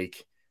him to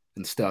make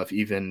and stuff,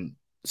 even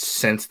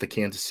since the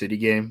Kansas City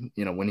game,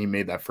 when he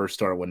made that first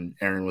start when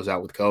Aaron was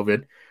out with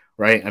COVID,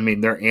 right? I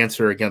mean, their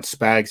answer against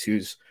Spags,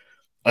 who's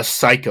a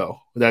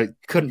psycho that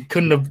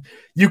couldn't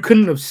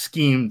have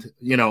schemed,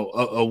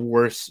 a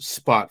worse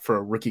spot for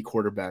a rookie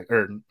quarterback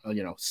or,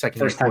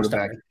 second year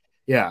quarterback.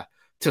 Yeah.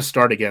 To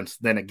start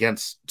against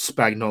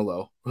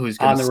Spagnuolo, who's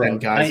going to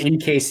send guys in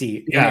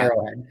KC, in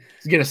Arrowhead.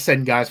 He's going to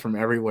send guys from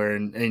everywhere.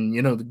 And,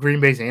 the Green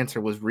Bay's answer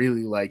was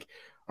really like,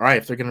 all right,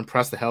 if they're going to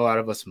press the hell out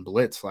of us and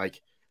blitz,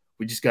 like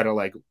we just got to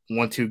like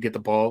 1-2, get the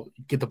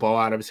ball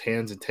out of his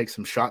hands and take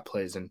some shot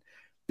plays. And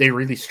they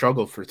really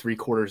struggled for 3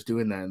 quarters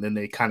doing that. And then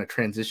they kind of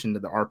transitioned to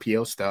the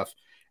RPO stuff,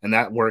 and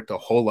that worked a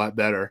whole lot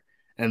better.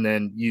 And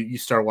then you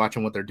start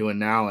watching what they're doing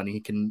now, and he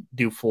can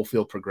do full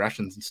field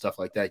progressions and stuff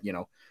like that,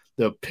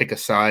 the pick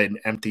aside,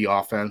 empty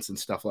offense and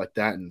stuff like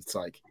that. And it's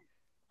like,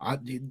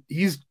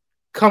 he's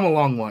come a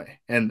long way.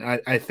 And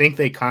I think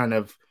they kind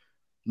of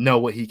know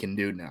what he can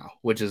do now,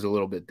 which is a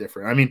little bit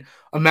different. I mean,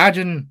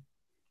 imagine,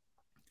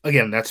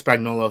 again, that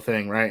Spagnuolo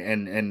thing, right?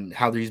 And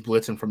how he's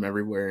blitzing from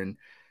everywhere, and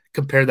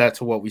compare that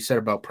to what we said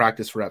about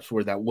practice reps,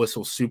 where that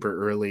whistle's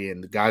super early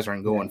and the guys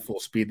aren't going full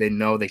speed. They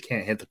know they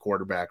can't hit the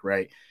quarterback,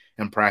 right?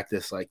 And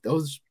practice, like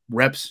those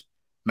reps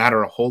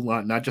matter a whole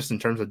lot, not just in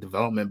terms of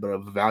development, but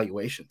of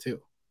evaluation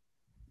too.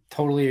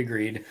 Totally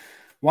agreed.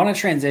 Want to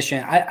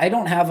transition. I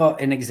don't have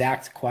an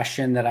exact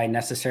question that I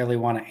necessarily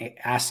want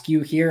to ask you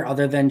here,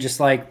 other than just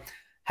like,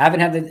 haven't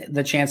had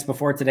the chance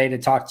before today to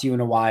talk to you in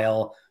a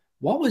while.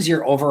 What was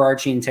your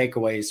overarching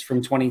takeaways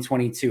from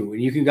 2022?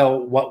 And you can go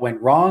what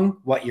went wrong,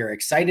 what you're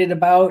excited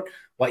about,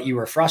 what you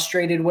were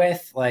frustrated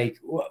with. Like,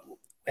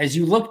 as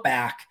you look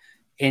back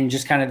in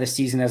just kind of the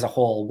season as a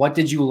whole, what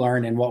did you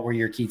learn and what were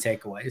your key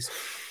takeaways?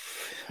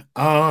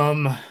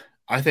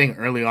 I think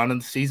early on in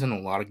the season, a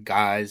lot of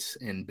guys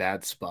in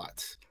bad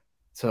spots.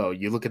 So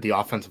you look at the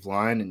offensive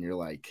line and you're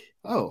like,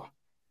 oh,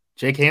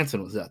 Jake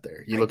Hansen was out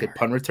there. You look at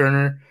punt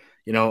returner,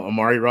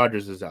 Amari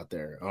Rodgers is out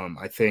there.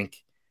 I think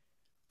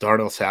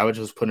Darnell Savage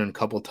was put in a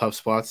couple tough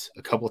spots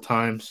a couple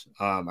times.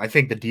 I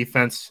think the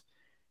defense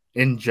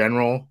in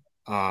general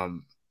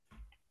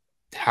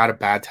had a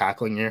bad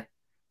tackling year.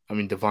 I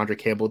mean, Devondre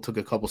Campbell took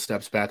a couple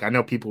steps back. I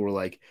know people were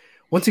like,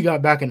 once he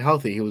got back and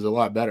healthy, he was a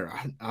lot better.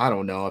 I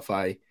don't know if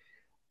I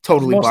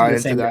totally buy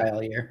into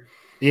that.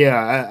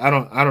 Yeah, I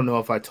don't know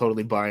if I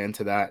totally buy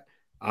into that.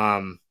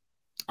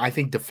 I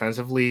think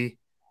defensively,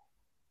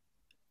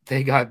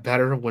 they got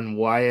better when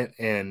Wyatt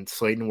and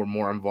Slayton were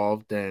more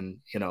involved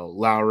than,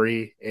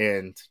 Lowry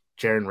and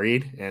Jarran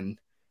Reed, and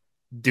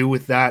do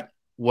with that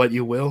what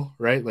you will,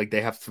 right? Like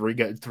they have three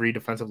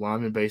defensive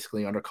linemen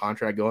basically under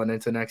contract going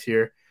into next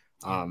year.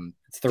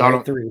 It's the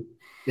right three.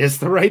 It's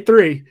the right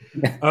three.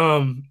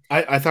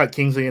 I thought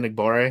Kingsley and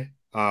Igbare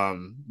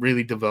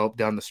really developed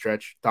down the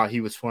stretch. Thought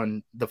he was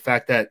fun. The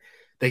fact that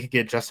they could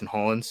get Justin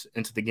Hollins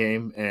into the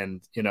game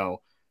and,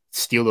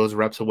 steal those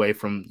reps away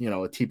from,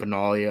 a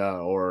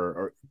Tiponalia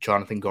or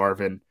Jonathan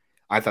Garvin.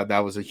 I thought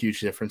that was a huge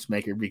difference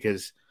maker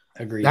because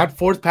that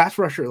fourth pass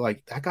rusher,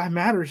 like that guy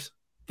matters.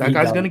 that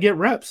guy's going to get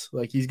reps.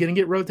 Like, he's going to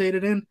get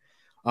rotated in.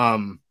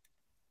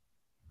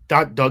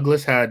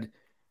 Douglas had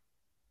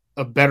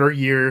a better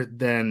year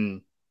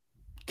than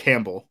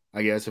Campbell,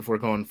 I guess, if we're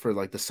going for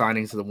like the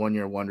signings of the 1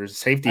 year wonders.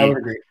 Safety, I would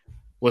agree,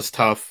 was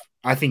tough.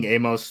 I think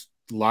Amos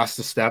lost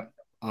a step.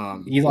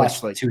 He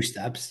lost like 2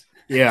 steps.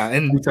 Yeah,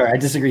 and I'm sorry, I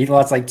disagree. He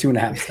lost like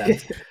 2.5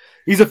 steps.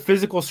 He's a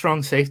physical,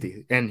 strong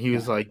safety, and he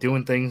was like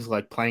doing things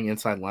like playing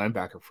inside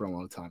linebacker for a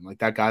long time. Like,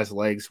 that guy's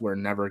legs were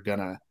never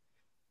gonna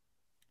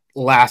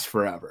last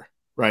forever,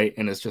 right?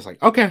 And it's just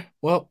like, okay,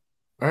 well,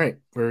 all right,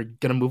 we're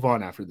gonna move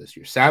on after this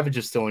year. Savage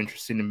is still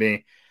interesting to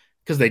me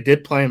because they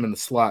did play him in the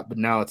slot, but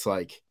now it's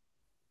like,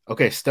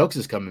 okay, Stokes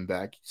is coming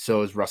back.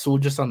 So is Rasul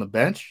just on the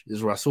bench?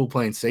 Is Rasul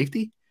playing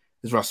safety?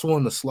 Is Rasul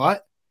in the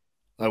slot?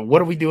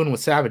 What are we doing with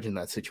Savage in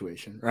that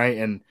situation, right?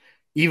 And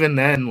even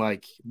then,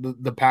 like,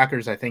 the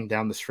Packers, I think,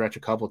 down the stretch a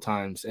couple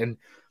times, and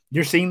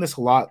you're seeing this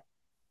a lot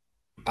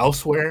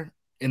elsewhere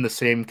in the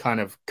same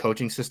kind of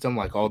coaching system,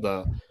 like all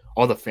the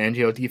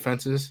Fangio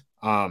defenses.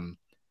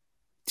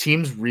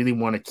 Teams really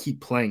want to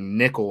keep playing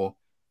nickel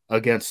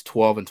against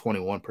 12 and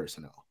 21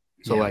 personnel.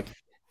 So, like,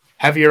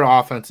 heavier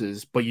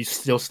offenses, but you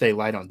still stay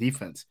light on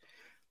defense.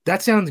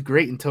 That sounds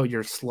great until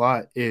your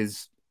slot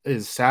is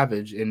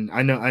Savage. And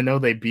I know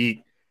they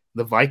beat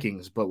the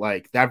Vikings, but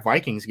like that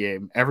Vikings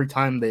game, every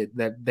time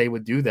they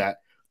would do that,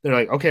 they're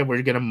like, okay,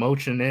 we're going to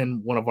motion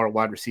in one of our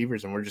wide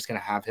receivers and we're just going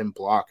to have him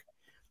block,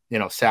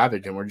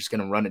 Savage, and we're just going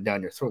to run it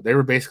down your throat. They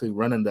were basically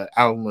running the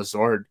Alan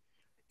Lazard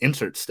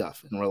insert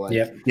stuff, and we're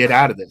like, get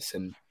out of this.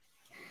 And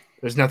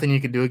there's nothing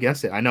you can do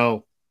against it. I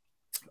know,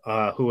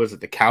 who was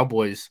it? The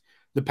Cowboys.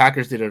 The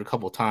Packers did it a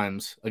couple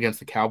times against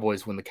the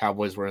Cowboys when the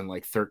Cowboys were in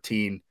like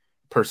 13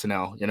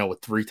 personnel,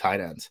 with 3 tight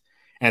ends.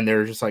 And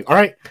they're just like, all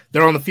right,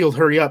 they're on the field,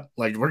 hurry up.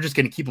 Like, we're just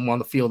going to keep them on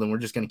the field and we're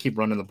just going to keep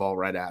running the ball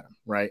right at them,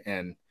 right?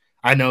 And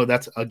I know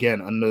that's, again,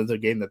 another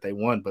game that they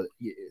won, but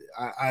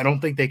I don't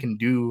think they can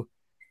do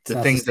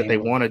the things that they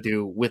want to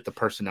do with the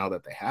personnel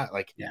that they have.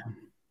 Like,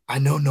 I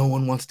know no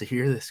one wants to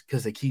hear this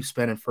because they keep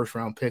spending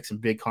first-round picks and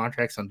big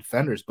contracts on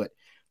defenders, but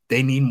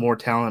they need more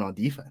talent on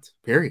defense,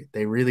 period.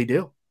 They really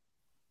do.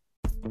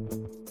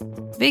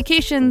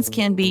 Vacations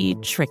can be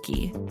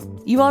tricky.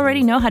 You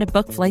already know how to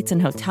book flights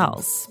and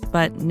hotels,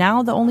 but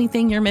now the only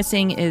thing you're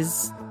missing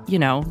is,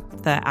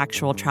 the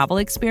actual travel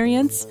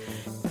experience.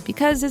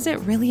 Because is it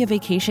really a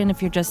vacation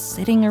if you're just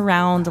sitting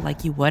around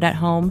like you would at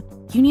home?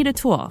 You need a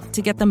tool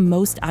to get the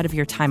most out of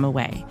your time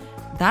away.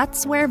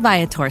 That's where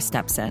Viator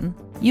steps in.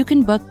 You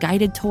can book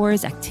guided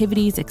tours,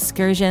 activities,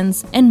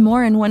 excursions, and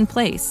more in one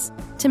place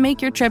to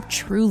make your trip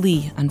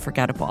truly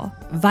unforgettable.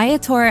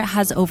 Viator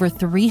has over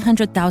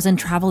 300,000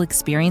 travel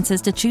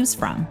experiences to choose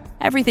from.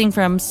 Everything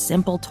from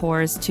simple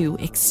tours to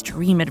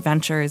extreme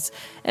adventures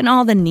and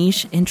all the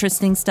niche,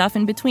 interesting stuff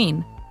in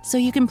between. So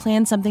you can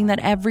plan something that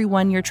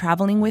everyone you're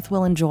traveling with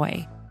will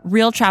enjoy.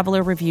 Real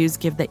traveler reviews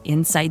give the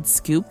inside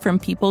scoop from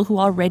people who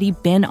already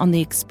been on the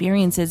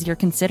experiences you're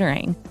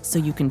considering, so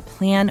you can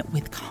plan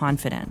with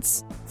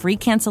confidence. Free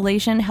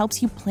cancellation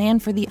helps you plan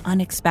for the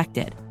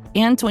unexpected.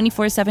 And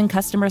 24/7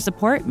 customer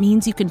support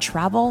means you can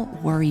travel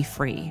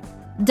worry-free.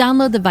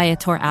 Download the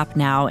Viator app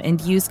now and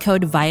use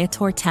code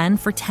Viator10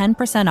 for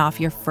 10% off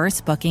your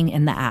first booking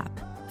in the app.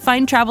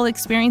 Find travel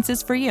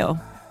experiences for you.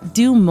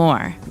 Do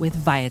more with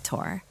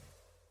Viator.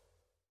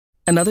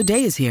 Another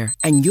day is here,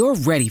 and you're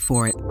ready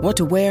for it. What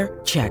to wear?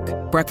 Check.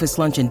 Breakfast,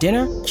 lunch, and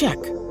dinner?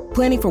 Check.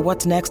 Planning for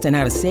what's next and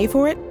how to save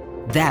for it?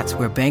 That's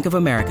where Bank of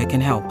America can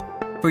help.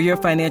 For your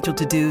financial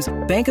to-dos,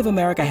 Bank of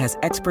America has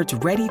experts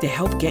ready to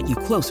help get you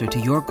closer to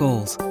your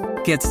goals.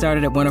 Get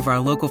started at one of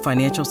our local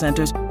financial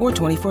centers or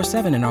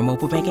 24/7 in our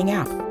mobile banking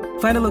app.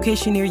 Find a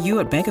location near you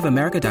at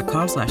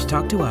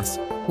bankofamerica.com/talktous.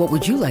 What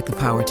would you like the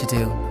power to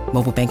do?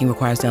 Mobile banking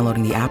requires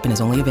downloading the app and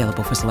is only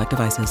available for select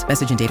devices.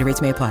 Message and data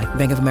rates may apply.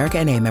 Bank of America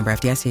NA, member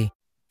FDIC.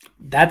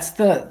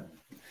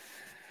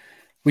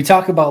 We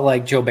talk about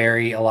like Joe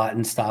Barry a lot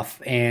and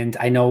stuff. And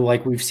I know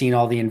like we've seen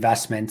all the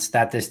investments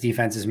that this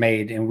defense has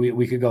made, and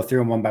we could go through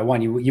them one by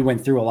one. You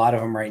went through a lot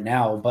of them right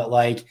now, but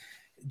like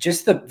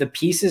just the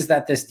pieces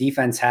that this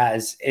defense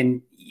has.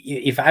 And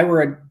if I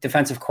were a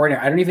defensive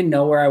coordinator, I don't even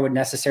know where I would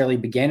necessarily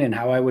begin and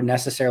how I would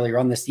necessarily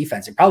run this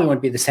defense. It probably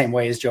wouldn't be the same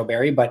way as Joe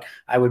Barry, but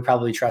I would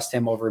probably trust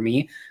him over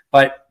me.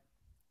 But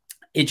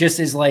it just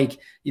is like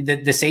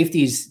the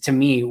safeties to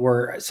me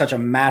were such a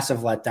massive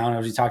letdown.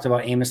 As we talked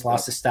about, Amos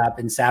lost a step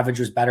and Savage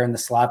was better in the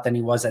slot than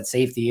he was at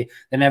safety.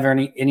 They didn't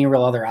have any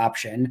real other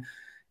option.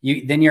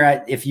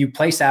 If you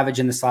play Savage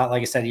in the slot,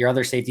 like I said, your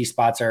other safety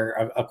spots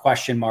are a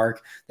question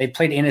mark. They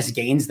played Ennis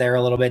Gaines there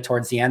a little bit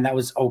towards the end. That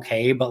was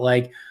okay. But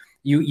like,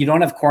 you don't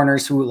have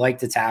corners who like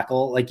to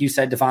tackle. Like you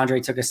said,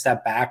 Devondre took a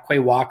step back. Quay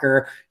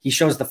Walker, he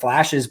shows the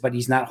flashes, but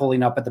he's not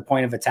holding up at the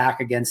point of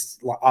attack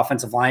against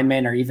offensive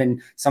linemen or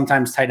even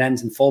sometimes tight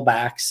ends and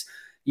fullbacks.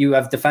 You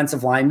have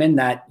defensive linemen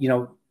that,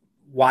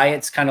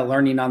 Wyatt's kind of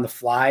learning on the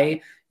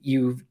fly.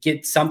 You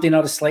get something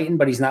out of Slayton,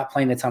 but he's not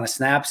playing a ton of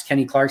snaps.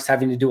 Kenny Clark's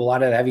having to do a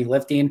lot of the heavy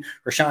lifting.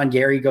 Rashawn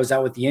Gary goes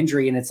out with the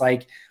injury, and it's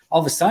like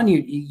all of a sudden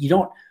you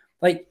don't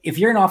like if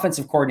you're an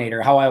offensive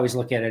coordinator, how I always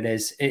look at it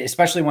is,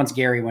 especially once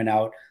Gary went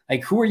out,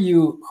 like who are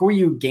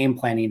you game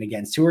planning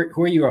against? Who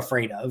are you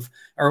afraid of?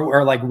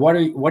 Or like what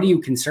are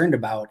you concerned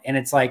about? And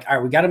it's like, all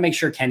right, we got to make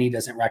sure Kenny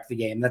doesn't wreck the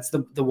game. That's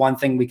the one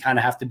thing we kind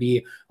of have to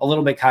be a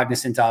little bit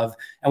cognizant of.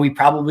 And we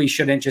probably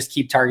shouldn't just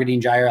keep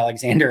targeting Jair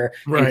Alexander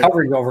in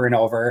coverage over and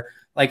over.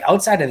 Like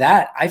outside of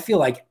that, I feel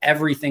like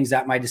everything's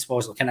at my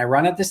disposal. Can I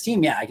run at this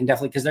team? Yeah, I can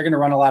definitely, because they're going to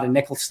run a lot of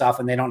nickel stuff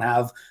and they don't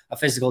have a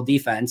physical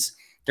defense.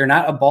 They're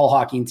not a ball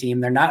hawking team.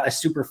 They're not a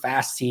super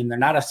fast team. They're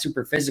not a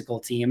super physical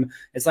team.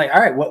 It's like,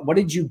 all right, what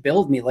did you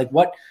build me? Like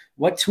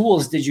what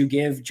tools did you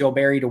give Joe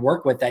Barry to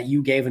work with that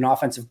you gave an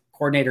offensive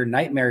coordinator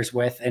nightmares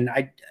with? And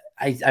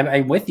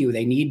I'm with you.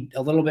 They need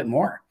a little bit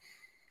more.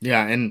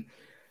 Yeah. And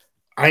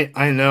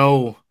I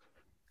know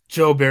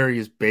Joe Barry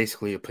is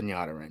basically a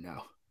pinata right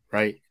now,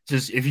 right?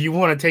 Just if you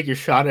want to take your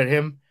shot at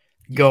him,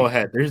 go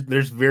ahead.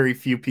 There's very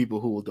few people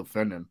who will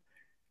defend him.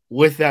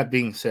 With that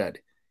being said,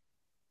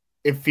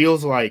 it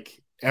feels like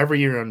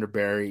every year under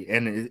Barry,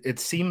 and it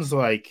seems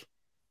like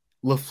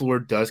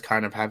LaFleur does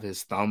kind of have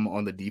his thumb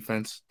on the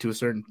defense to a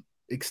certain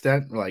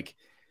extent. Like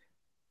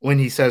when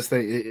he says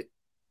that,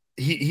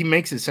 he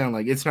makes it sound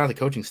like it's not the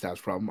coaching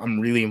staff's problem. I'm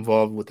really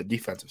involved with the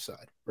defensive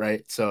side,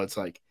 right? So it's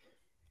like,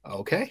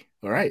 okay,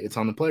 all right, it's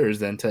on the players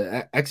then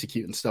to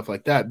execute and stuff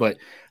like that. But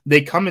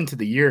they come into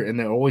the year and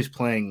they're always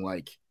playing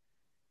like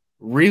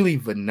really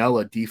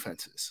vanilla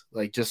defenses,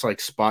 like just like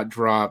spot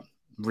drop,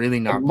 really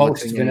not the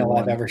most vanilla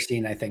I've ever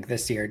seen, I think,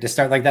 this year. To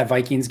start like that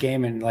Vikings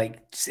game and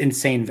like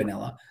insane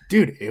vanilla.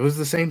 Dude, it was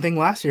the same thing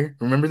last year.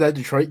 Remember that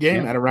Detroit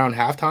game at around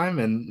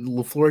halftime? And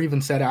LaFleur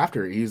even said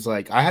after, he's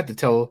like, I had to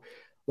tell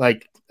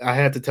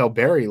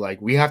Barry,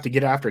 like, we have to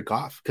get after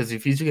Goff, because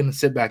if he's going to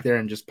sit back there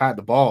and just pat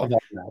the ball,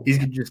 he's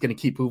just going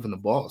to keep moving the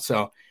ball.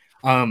 So,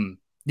 down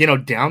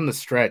the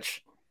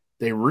stretch,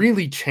 they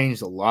really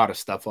changed a lot of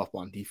stuff up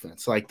on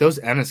defense. Like those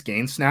Ennis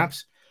Gaines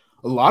snaps,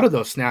 a lot of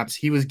those snaps,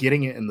 he was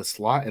getting it in the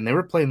slot, and they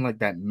were playing like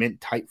that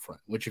mint tight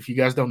front, which if you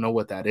guys don't know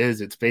what that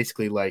is, it's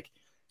basically like,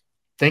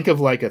 think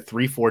of like a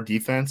 3-4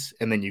 defense,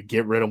 and then you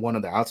get rid of one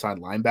of the outside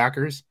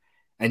linebackers,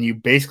 and you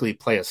basically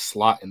play a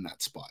slot in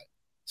that spot.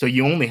 So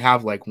you only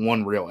have like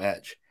one real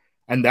edge.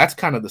 And that's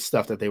kind of the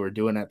stuff that they were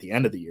doing at the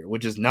end of the year,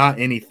 which is not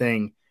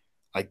anything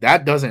like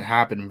that doesn't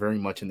happen very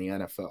much in the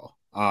NFL.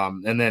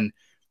 And then,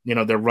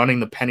 they're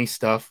running the penny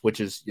stuff, which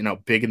is,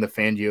 big in the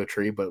Fangio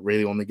tree, but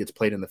really only gets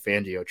played in the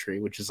Fangio tree,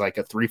 which is like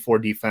a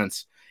 3-4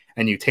 defense.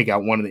 And you take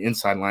out one of the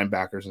inside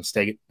linebackers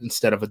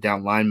instead of a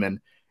down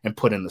lineman and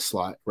put in the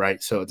slot,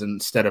 right? So it's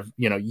instead of,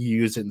 you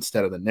use it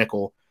instead of the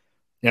nickel.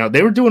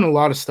 They were doing a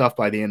lot of stuff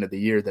by the end of the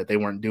year that they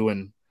weren't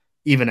doing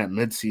even at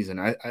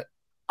midseason.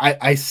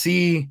 I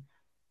see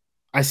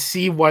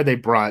why they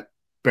brought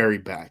Barry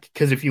back,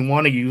 because if you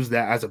want to use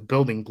that as a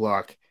building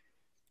block,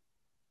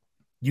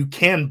 you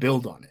can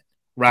build on it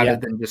rather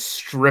than just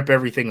strip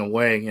everything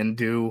away and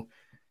do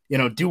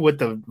what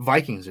the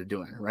Vikings are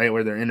doing, right?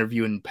 Where they're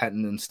interviewing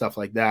Pettin and stuff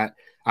like that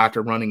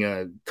after running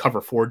a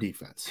cover 4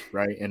 defense,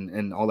 right?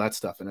 And all that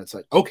stuff. And it's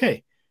like,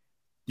 okay,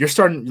 you're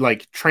starting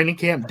like training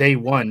camp day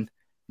 1.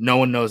 No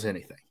one knows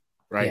anything,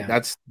 right?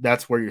 Yeah.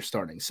 That's where you're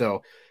starting.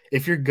 So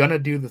if you're going to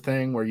do the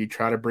thing where you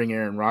try to bring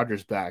Aaron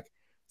Rodgers back,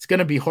 it's going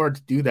to be hard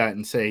to do that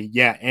and say,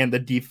 yeah, and the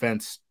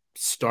defense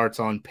starts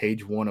on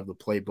page 1 of the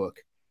playbook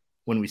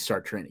when we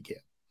start training camp.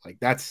 Like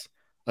that's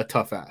a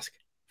tough ask.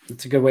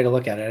 It's a good way to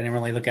look at it. I didn't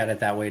really look at it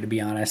that way, to be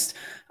honest.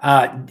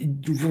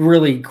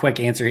 Really quick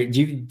answer.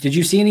 Did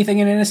you see anything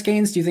in Ennis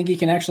Gaines? Do you think he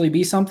can actually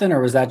be something,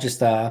 or was that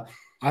just I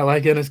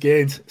like Ennis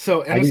Gaines.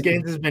 So Ennis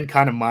Gaines has been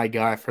kind of my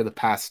guy for the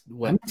past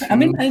I'm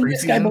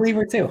this guy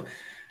believer too.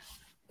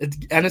 It's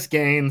Ennis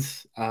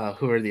Gaines.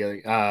 Who are the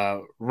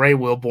other? Ray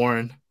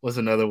Wilborn was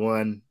another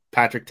one.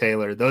 Patrick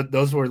Taylor.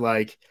 Those were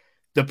like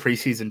the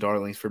preseason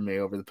darlings for me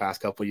over the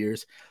past couple of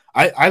years.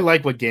 I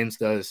like what Gaines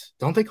does.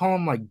 Don't they call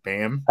him like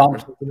Bam or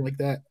something like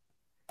that?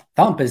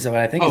 Thump is what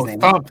I think his name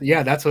Thump. Is.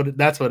 Yeah, that's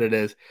what it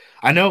is.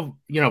 I know,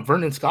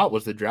 Vernon Scott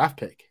was the draft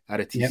pick out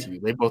of TCU.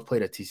 Yep. They both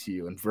played at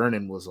TCU, and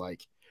Vernon was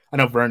like, I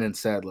know Vernon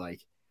said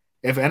like,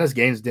 if Ennis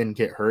Gaines didn't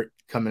get hurt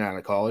coming out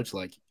of college,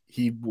 like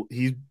he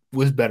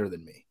was better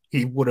than me.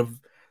 He would have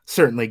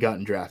certainly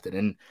gotten drafted.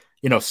 And,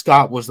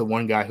 Scott was the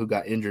one guy who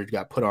got injured,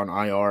 got put on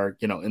IR,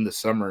 in the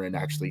summer and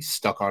actually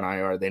stuck on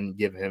IR. They didn't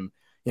give him,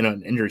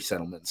 an injury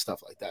settlement and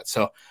stuff like that.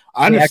 So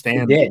I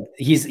understand. He did.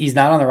 He's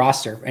not on the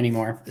roster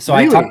anymore. So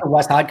really? I talked to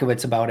Wes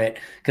Hodkiewicz about it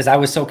because I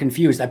was so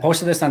confused. I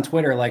posted this on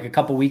Twitter like a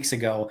couple weeks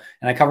ago,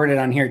 and I covered it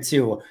on here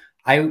too.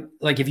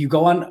 If you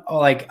go on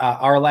like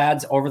Our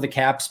Lads, Over the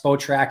Cap,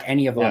 Spotrac,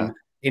 any of them,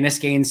 Ennis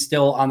Gaines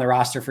still on the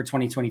roster for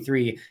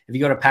 2023. If you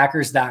go to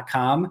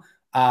Packers.com,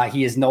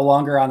 he is no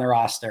longer on the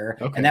roster.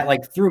 Okay. And that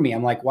like threw me.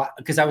 I'm like, what?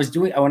 Because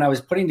when I was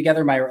putting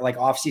together my like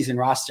off-season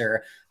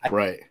roster,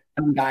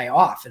 guy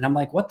off, and I'm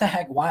like, what the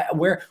heck? Why?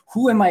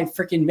 Who am I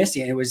freaking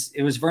missing? And it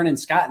was Vernon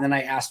Scott. And then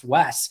I asked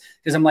Wes,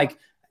 because I'm like,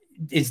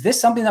 is this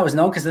something that was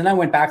known? Because then I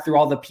went back through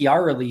all the PR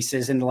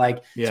releases and so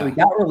he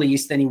got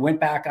released, then he went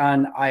back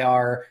on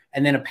IR,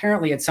 and then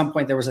apparently at some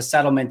point there was a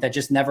settlement that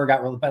just never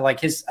got released. But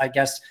I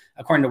guess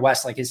according to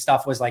Wes, his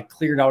stuff was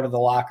cleared out of the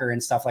locker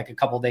and stuff a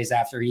couple days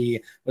after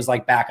he was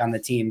back on the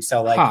team.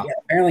 So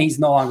apparently he's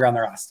no longer on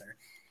the roster.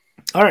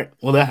 All right,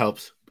 well that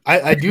helps.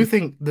 I do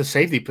think the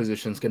safety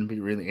position is going to be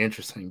really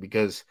interesting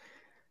because,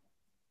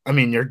 I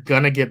mean, you're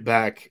going to get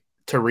back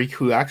Tariq,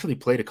 who actually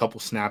played a couple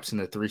snaps in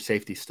the 3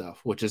 safety stuff,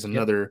 which is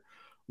another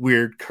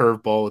weird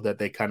curveball that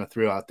they kind of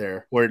threw out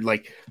there, where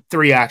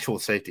 3 actual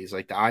safeties,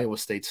 like the Iowa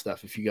State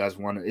stuff. If you guys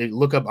want to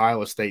look up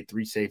Iowa State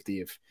 3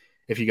 safety,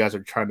 if you guys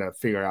are trying to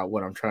figure out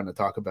what I'm trying to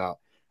talk about,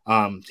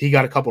 he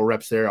got a couple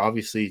reps there.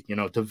 Obviously,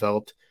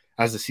 developed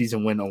as the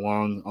season went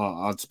along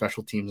on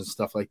special teams and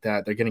stuff like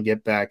that. They're going to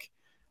get back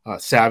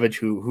Savage,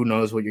 who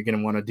knows what you're going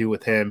to want to do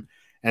with him,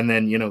 and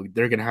then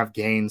they're going to have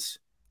Gaines.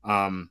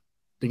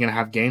 They're going to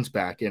have Gaines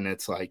back, and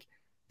it's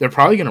they're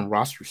probably going to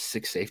roster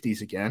 6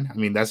 safeties again. I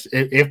mean, that's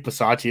if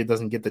Bisaccia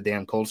doesn't get the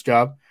damn Colts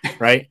job,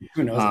 right?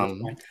 Who knows?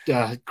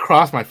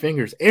 Cross my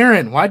fingers.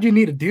 Aaron, why'd you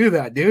need to do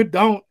that, dude?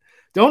 Don't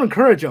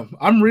encourage him.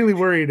 I'm really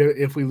worried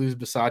if we lose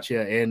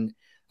Bisaccia and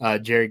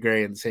Jerry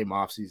Gray in the same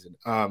offseason.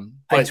 I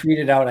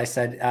tweeted out, I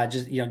said,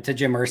 just to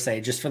Jim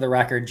Irsay, just for the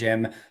record,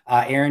 Jim,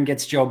 Aaron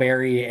gets Joe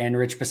Barry and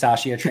Rich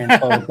Bisaccia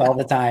transposed all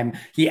the time.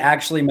 He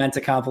actually meant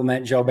to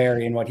compliment Joe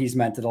Barry and what he's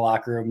meant to the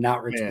locker room,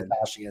 not Rich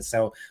Bisaccia.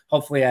 So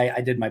hopefully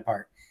I did my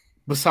part.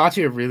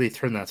 Bisaccia really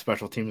turned that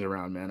special teams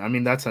around, man. I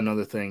mean, that's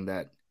another thing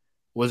that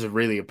was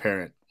really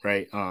apparent,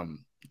 right?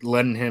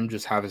 Letting him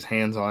just have his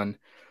hands on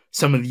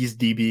some of these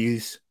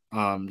DBs,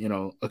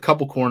 a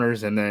couple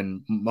corners, and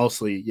then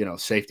mostly,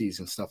 safeties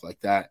and stuff like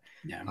that,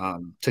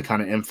 to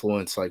kind of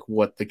influence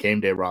what the game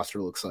day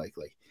roster looks like.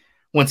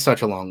 Went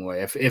such a long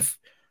way. If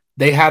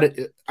they had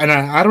it, and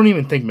I don't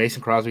even think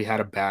Mason Crosby had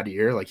a bad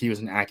year. He was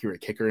an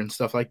accurate kicker and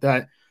stuff like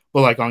that.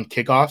 But on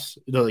kickoffs,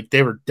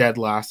 they were dead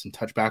last in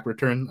touchback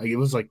return. It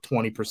was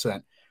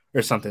 20%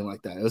 or something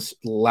like that. It was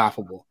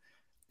laughable.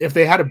 If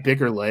they had a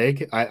bigger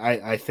leg,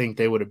 I think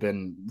they would have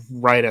been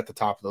right at the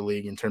top of the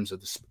league in terms of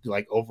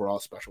the overall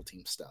special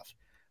team stuff.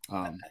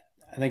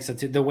 I think so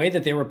too. The way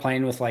that they were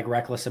playing with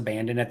reckless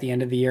abandon at the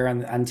end of the year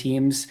on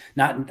teams,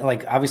 not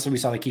obviously we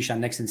saw the Keyshawn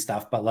Nixon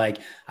stuff, but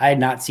I had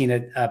not seen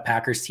a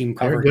Packers team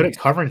cover. They're good at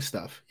covering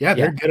stuff. Yeah,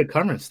 they're good at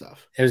covering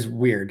stuff. It was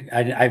weird.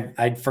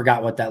 I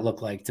forgot what that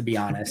looked like, to be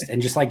honest.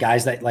 And just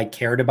guys that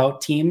cared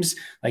about teams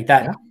that.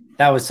 Yeah.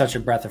 That was such a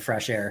breath of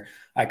fresh air.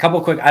 A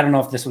couple quick, I don't know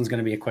if this one's going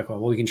to be a quick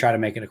one. Well, we can try to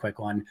make it a quick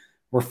one.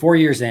 We're 4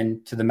 years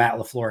into the Matt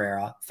LaFleur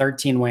era,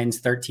 13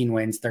 wins,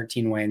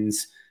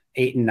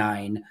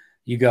 8-9.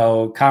 You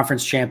go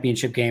conference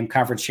championship game,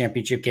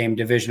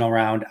 divisional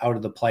round, out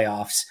of the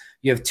playoffs.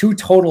 You have 2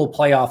 total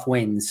playoff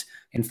wins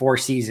in 4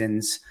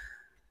 seasons.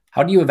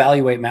 How do you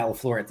evaluate Matt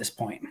LaFleur at this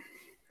point?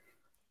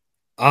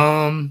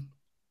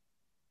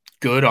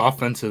 Good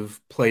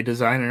offensive play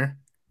designer.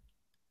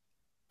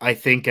 I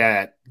think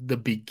at the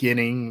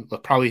beginning,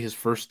 probably his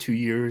first 2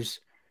 years,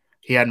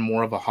 he had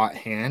more of a hot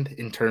hand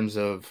in terms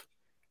of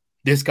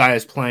this guy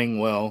is playing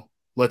well.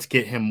 Let's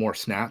get him more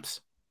snaps,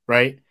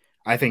 right?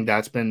 I think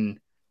that's been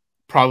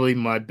probably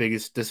my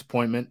biggest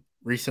disappointment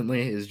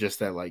recently is just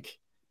that,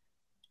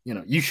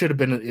 you should have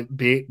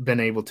been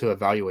able to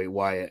evaluate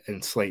Wyatt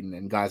and Slayton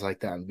and guys like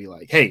that and be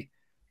like, hey,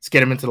 let's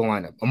get him into the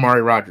lineup.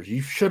 Amari Rodgers,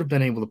 you should have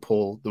been able to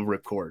pull the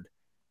ripcord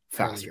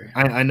faster.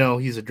 I know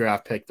he's a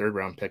draft pick, 3rd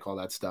round pick, all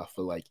that stuff,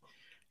 but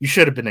you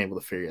should have been able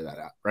to figure that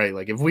out, right?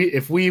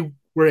 If we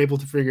were able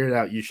to figure it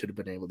out, you should have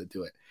been able to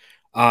do it.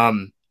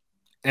 And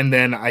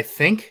then I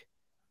think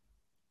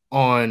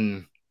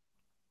on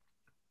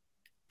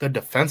the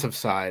defensive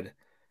side,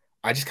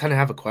 I just kind of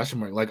have a question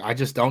mark. I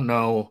just don't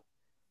know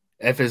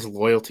if his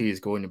loyalty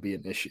is going to be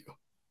an issue,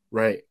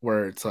 right?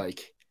 Where it's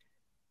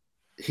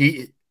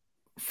he,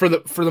 for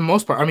the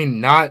most part, I mean,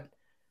 not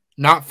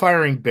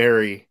firing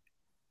Barry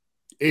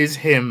is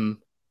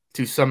him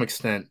to some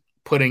extent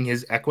putting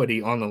his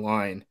equity on the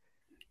line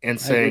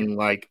and saying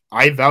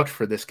I vouch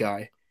for this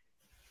guy.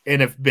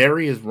 And if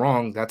Barry is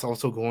wrong, that's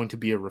also going to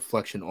be a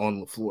reflection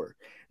on LaFleur.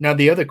 Now,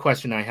 the other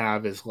question I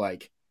have is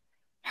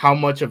how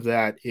much of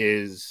that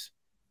is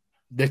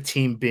the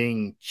team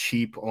being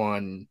cheap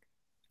on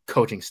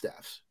coaching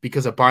staffs?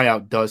 Because a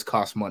buyout does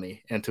cost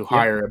money, and to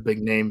hire a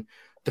big name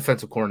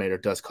defensive coordinator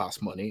does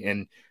cost money.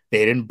 And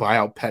they didn't buy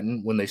out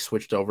Pettin when they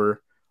switched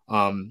over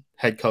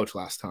head coach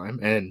last time,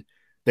 and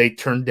they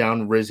turned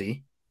down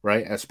Rizzi,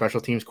 right, as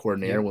special teams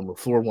coordinator when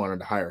LaFleur wanted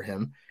to hire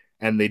him,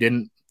 and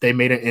they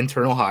made an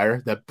internal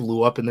hire that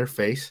blew up in their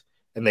face,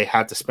 and they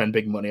had to spend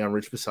big money on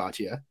Rich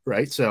Bisaccia,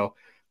 right? So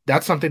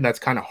that's something that's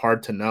kind of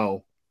hard to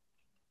know.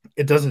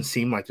 It doesn't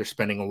seem like they're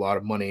spending a lot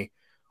of money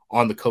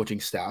on the coaching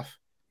staff,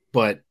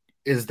 but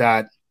is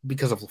that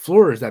because of LaFleur,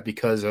 or is that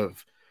because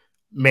of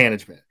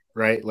management,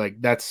 right?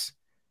 That's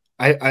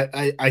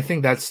I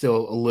think that's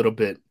still a little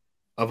bit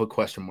of a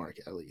question mark,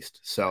 at least.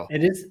 So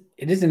it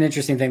It is an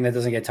interesting thing that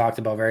doesn't get talked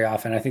about very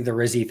often. I think the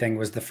Rizzi thing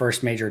was the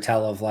first major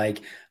tell of like,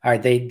 all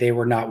right, they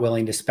were not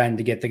willing to spend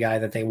to get the guy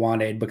that they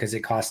wanted because it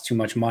cost too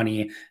much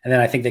money. And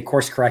then I think they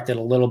course corrected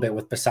a little bit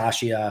with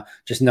Bisaccia,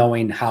 just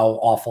knowing how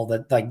awful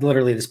that, like,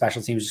 literally the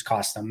special teams just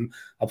cost them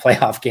a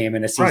playoff game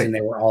in a season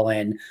they were all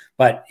in.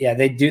 But yeah,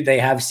 they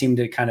have seemed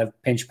to kind of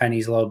pinch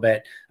pennies a little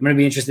bit. I'm going to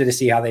be interested to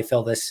see how they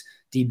fill this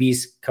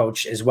DB's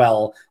coach as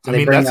well. So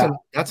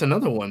that's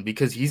another one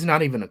because he's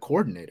not even a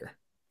coordinator.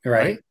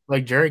 Right?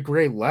 Like Jerry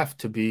Gray left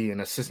to be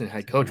an assistant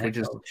head coach, which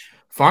is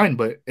fine,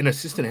 but an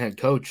assistant head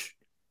coach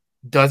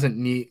doesn't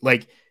need,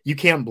 like, you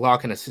can't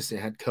block an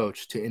assistant head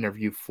coach to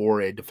interview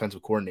for a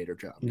defensive coordinator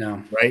job.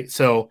 No. Right?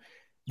 So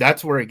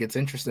that's where it gets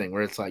interesting,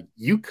 where it's like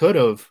you could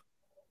have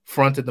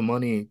fronted the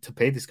money to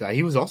pay this guy.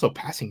 He was also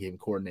passing game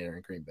coordinator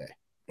in Green Bay.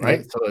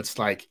 Right? So it's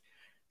like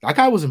that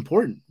guy was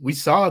important. We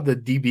saw the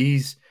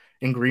DBs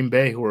in Green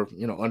Bay who were,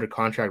 under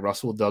contract,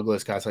 Russell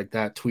Douglas, guys like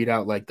that, tweet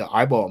out like the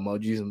eyeball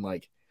emojis and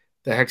like,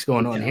 the heck's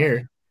going on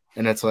here?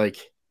 And it's like,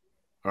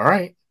 all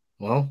right,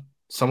 well,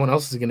 someone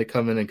else is going to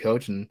come in and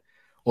coach, and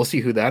we'll see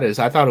who that is.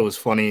 I thought it was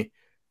funny.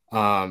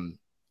 Who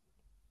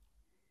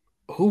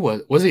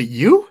was it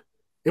you?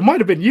 It might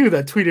have been you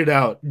that tweeted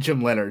out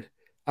Jim Leonhard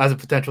as a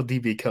potential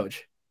DB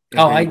coach.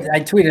 Oh, I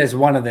tweeted as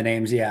one of the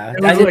names. Yeah.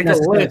 I didn't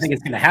necessarily think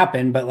it's going to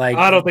happen, but like,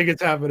 I don't think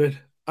it's happening.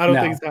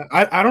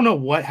 I don't know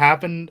what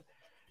happened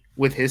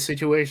with his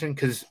situation.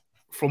 Cause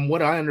from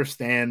what I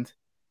understand,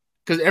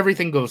 because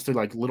everything goes through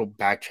like little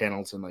back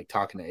channels and like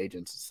talking to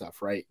agents and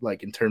stuff, right?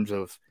 Like in terms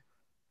of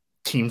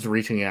teams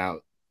reaching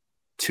out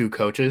to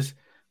coaches.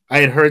 I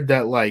had heard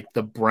that like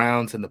the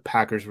Browns and the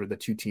Packers were the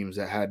two teams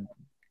that had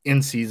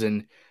in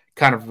season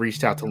kind of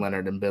reached out to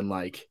Leonhard and been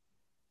like,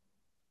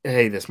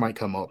 hey, this might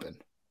come open,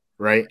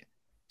 right?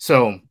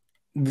 So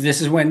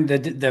this is when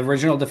the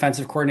original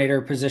defensive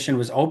coordinator position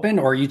was open,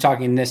 or are you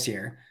talking this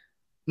year?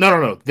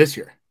 No, this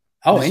year.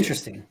 Oh, this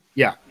interesting. Year.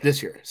 Yeah,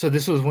 this year. So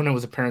this was when it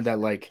was apparent that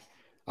like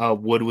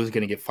Wood was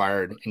going to get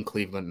fired in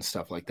Cleveland and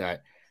stuff like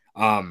that.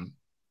 And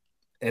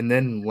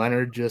then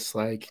Leonhard just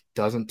like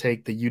doesn't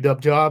take the UW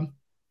job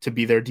to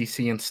be their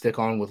DC and stick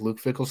on with Luke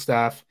Fickell's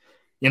staff.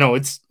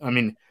 It's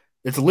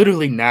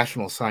literally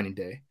National Signing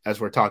Day as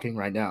we're talking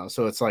right now.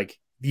 So it's like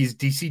these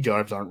DC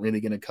jobs aren't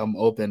really going to come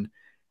open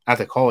at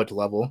the college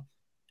level.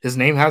 His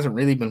name hasn't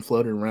really been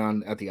floated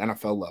around at the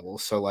NFL level.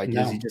 So like,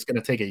 Is he just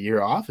going to take a year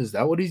off? Is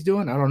that what he's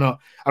doing? I don't know.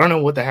 I don't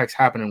know what the heck's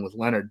happening with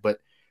Leonhard, but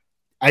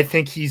I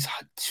think he's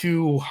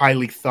too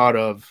highly thought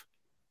of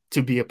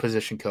to be a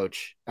position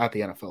coach at the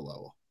NFL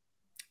level.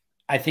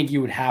 I think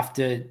you would have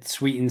to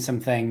sweeten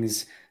some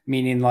things,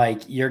 meaning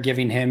like you're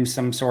giving him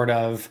some sort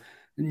of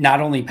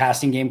not only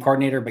passing game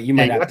coordinator, but you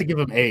might have to give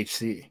him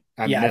AHC.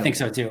 Yeah, I think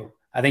so too.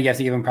 I think you have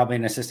to give him probably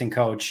an assistant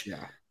coach.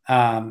 Yeah.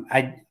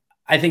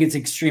 I think it's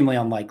extremely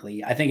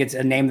unlikely. I think it's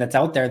a name that's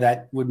out there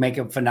that would make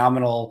a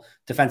phenomenal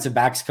defensive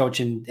backs coach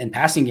and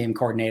passing game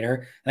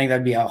coordinator. I think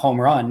that'd be a home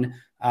run.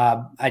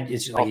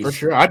 For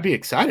sure. I'd be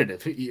excited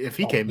if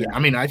he came in. I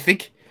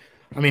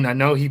mean, I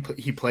know he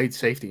played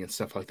safety and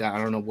stuff like that. I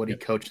don't know what he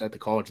coached at the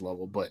college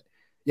level, but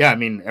yeah, I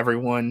mean,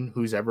 everyone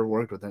who's ever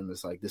worked with him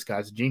is like, this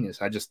guy's a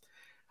genius. I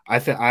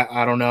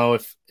don't know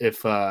if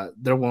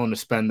they're willing to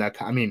spend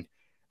that. I mean,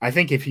 I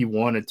think if he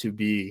wanted to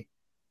be,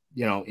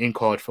 in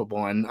college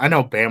football, and I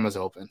know Bama's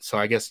open, so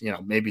I guess,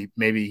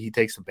 maybe he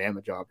takes a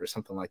Bama job or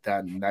something like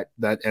that, and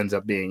that ends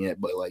up being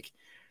it. But like,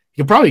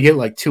 you could probably get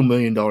like $2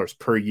 million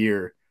per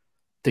year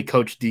to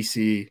coach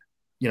DC,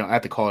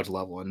 at the college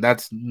level. And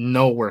that's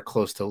nowhere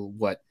close to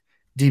what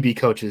DB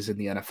coaches in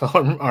the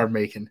NFL are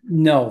making.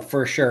 No,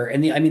 for sure.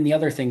 And the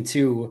other thing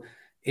too,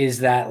 is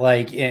that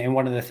like, and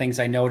one of the things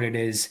I noted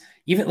is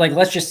even like,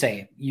 let's just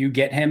say you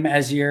get him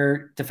as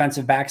your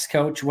defensive backs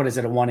coach. What is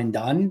it? A one and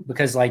done?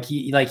 Because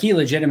he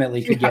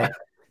legitimately could get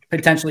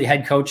potentially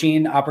head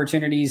coaching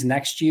opportunities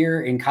next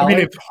year in college. I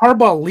mean, if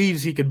Harbaugh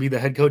leaves, he could be the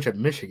head coach at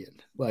Michigan.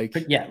 Like,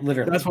 yeah,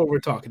 literally. That's what we're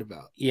talking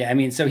about. Yeah. I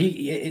mean, so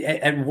he,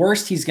 at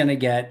worst, he's going to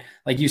get,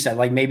 like you said,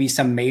 like maybe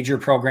some major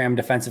program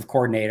defensive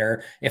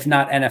coordinator, if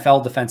not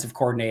NFL defensive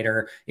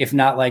coordinator, if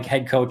not like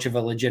head coach of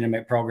a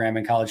legitimate program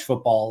in college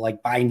football,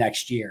 like by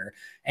next year.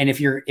 And if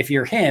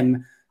you're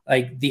him,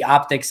 like the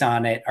optics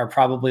on it are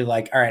probably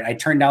like, all right, I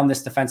turned down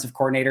this defensive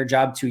coordinator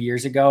job 2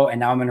 years ago, and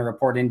now I'm going to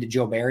report into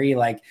Joe Barry.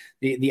 Like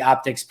the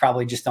optics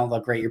probably just don't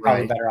look great. You're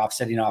probably better off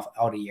sitting out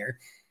a year.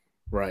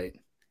 Right.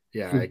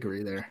 Yeah, I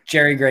agree there.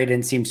 Jerry Gray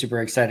didn't seem super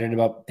excited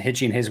about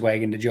hitching his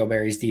wagon to Joe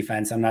Barry's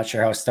defense. I'm not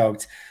sure how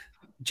stoked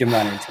Jim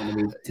Leonhard's going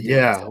to be.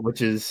 Yeah,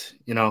 which is,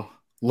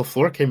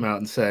 LaFleur came out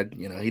and said,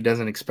 he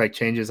doesn't expect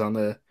changes on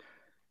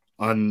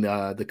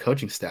the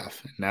coaching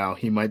staff. Now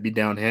he might be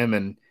down him,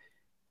 and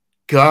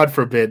God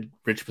forbid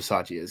Rich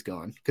Bisaccia is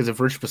gone. Because if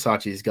Rich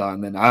Bisaccia is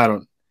gone, then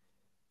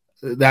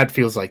that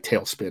feels like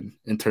tailspin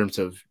in terms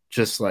of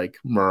just like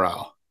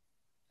morale.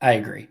 I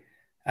agree.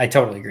 I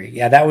totally agree.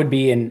 Yeah, that would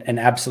be an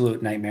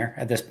absolute nightmare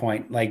at this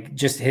point. Like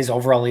just his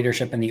overall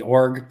leadership in the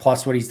org,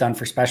 plus what he's done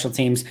for special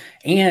teams.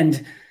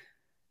 And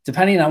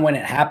depending on when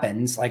it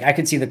happens, like I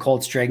could see the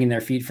Colts dragging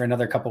their feet for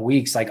another couple of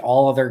weeks. Like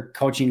all of their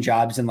coaching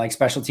jobs and like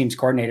special teams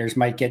coordinators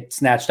might get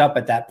snatched up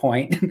at that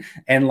point.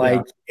 And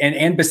like,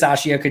 and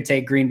Bisaccia could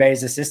take Green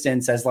Bay's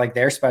assistants as like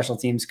their special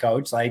teams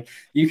coach. Like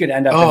you could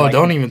end up. Oh,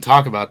 don't even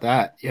talk about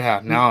that.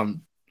 Yeah. Now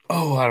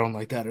I don't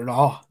like that at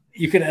all.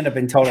 You could end up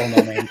in total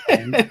no man's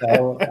land.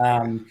 So,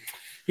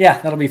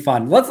 yeah, that'll be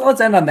fun. Let's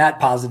end on that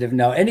positive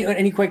note.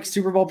 Any quick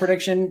Super Bowl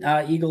prediction,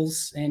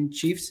 Eagles and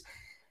Chiefs?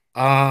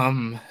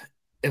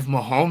 If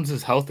Mahomes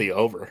is healthy,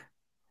 over,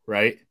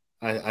 right?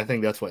 I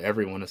think that's what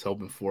everyone is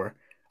hoping for.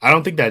 I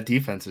don't think that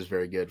defense is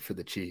very good for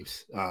the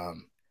Chiefs.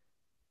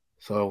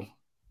 So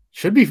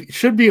should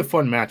be a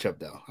fun matchup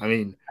though. I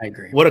mean, I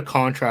agree. What a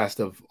contrast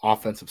of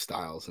offensive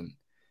styles, and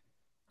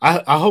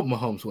I hope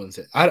Mahomes wins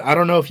it. I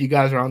don't know if you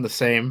guys are on the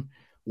same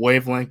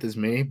wavelength as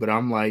me, but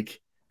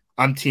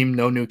I'm team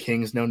no new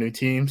kings, no new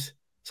teams.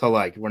 So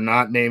like we're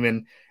not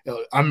naming.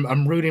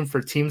 I'm rooting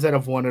for teams that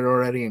have won it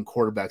already and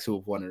quarterbacks who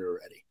have won it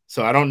already.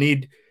 So I don't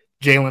need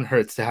Jalen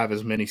Hurts to have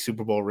as many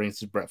Super Bowl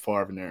rings as Brett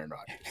Favre and Aaron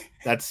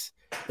Rodgers.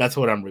 That's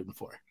what I'm rooting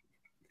for.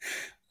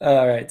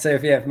 All right. So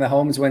if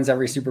Mahomes wins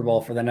every Super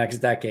Bowl for the next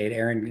decade,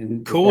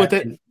 Aaron, cool with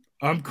it.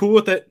 I'm cool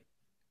with it.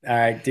 All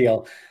right,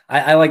 deal.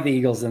 I like the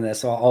Eagles in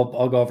this, so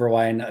I'll go over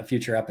why in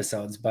future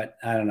episodes. But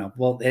I don't know.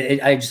 Well,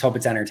 I just hope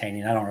it's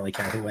entertaining. I don't really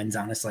care who wins,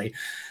 honestly.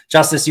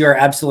 Justice, you are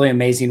absolutely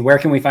amazing. Where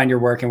can we find your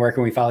work and where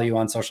can we follow you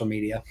on social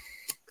media?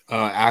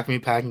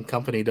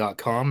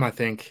 AcmePackingCompany.com. I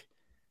think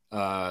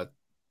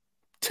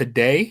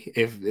today,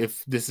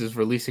 if this is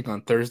releasing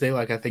on Thursday,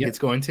 like I think it's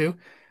going to,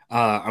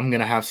 I'm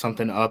going to have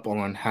something up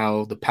on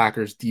how the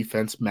Packers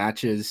defense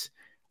matches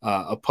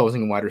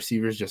opposing wide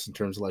receivers, just in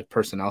terms of like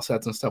personnel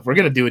sets and stuff. We're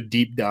going to do a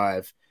deep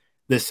dive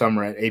this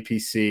summer at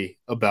APC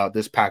about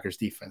this Packers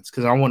defense,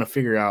 because I want to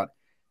figure out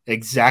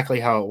exactly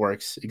how it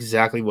works,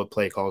 exactly what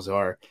play calls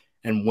are,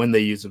 and when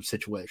they use them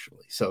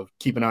situationally. So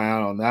keep an eye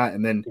out on that.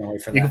 And then you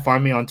can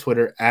find me on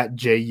Twitter at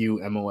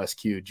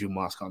JUMOSQ, Jew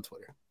Mosque on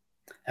Twitter.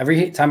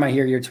 Every time I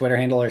hear your Twitter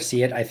handle or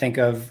see it, I think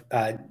of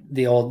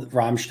the old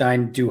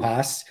Rammstein Du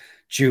Hast,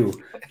 Jew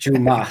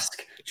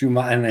Mosque,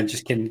 and then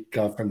just can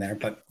go from there.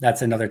 But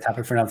that's another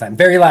topic for another time.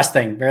 Very last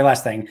thing.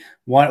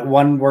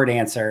 One word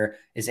answer.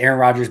 Is Aaron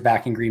Rodgers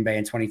back in Green Bay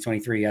in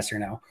 2023? Yes or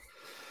no?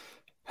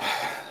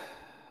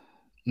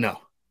 No.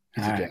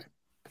 Right.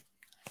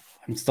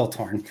 I'm still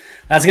torn.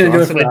 That's going to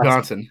do it for us.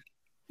 Johnson.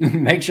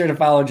 Make sure to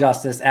follow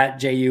Justice at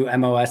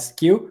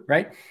JUMOSQ,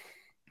 right?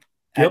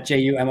 At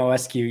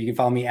JUMOSQ. You can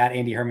follow me at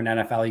Andy Herman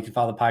NFL. You can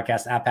follow the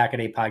podcast at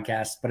Pack-A-Day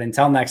Podcast. But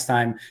until next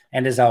time,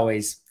 and as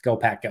always, go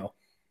Pack Go.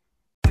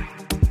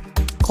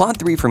 Claude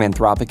 3 from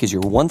Anthropic is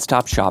your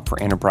one-stop shop for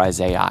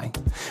enterprise AI.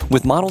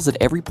 With models at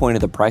every point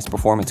of the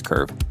price-performance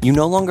curve, you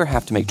no longer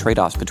have to make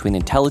trade-offs between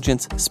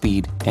intelligence,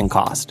 speed, and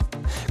cost.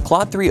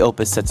 Claude 3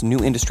 Opus sets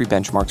new industry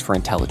benchmarks for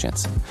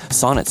intelligence.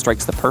 Sonnet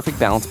strikes the perfect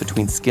balance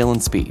between skill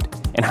and speed.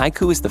 And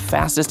Haiku is the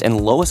fastest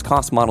and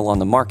lowest-cost model on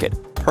the market,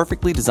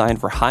 perfectly designed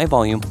for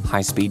high-volume,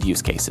 high-speed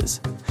use cases.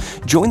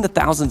 Join the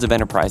thousands of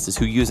enterprises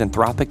who use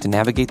Anthropic to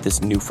navigate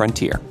this new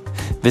frontier.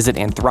 Visit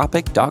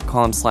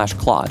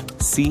anthropic.com/Claude,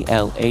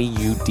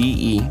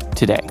 CLAUDE,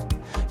 today.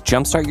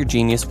 Jumpstart your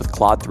genius with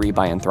Claude 3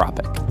 by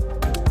Anthropic.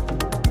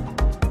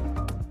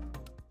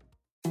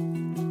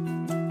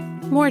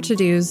 More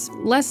to-dos,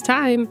 less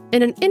time,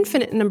 and an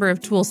infinite number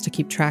of tools to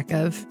keep track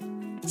of.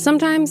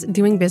 Sometimes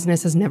doing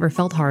business has never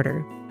felt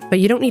harder, but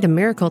you don't need a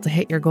miracle to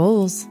hit your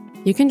goals.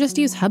 You can just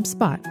use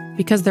HubSpot,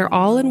 because their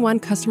all-in-one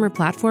customer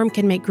platform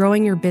can make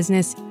growing your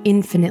business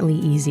infinitely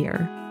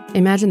easier.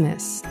 Imagine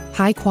this: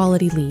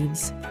 high-quality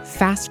leads,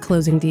 fast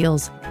closing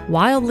deals,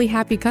 wildly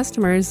happy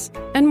customers,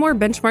 and more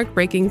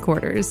benchmark-breaking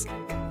quarters.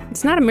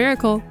 It's not a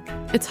miracle,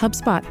 it's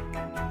HubSpot.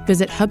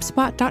 Visit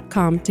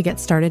HubSpot.com to get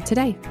started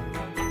today.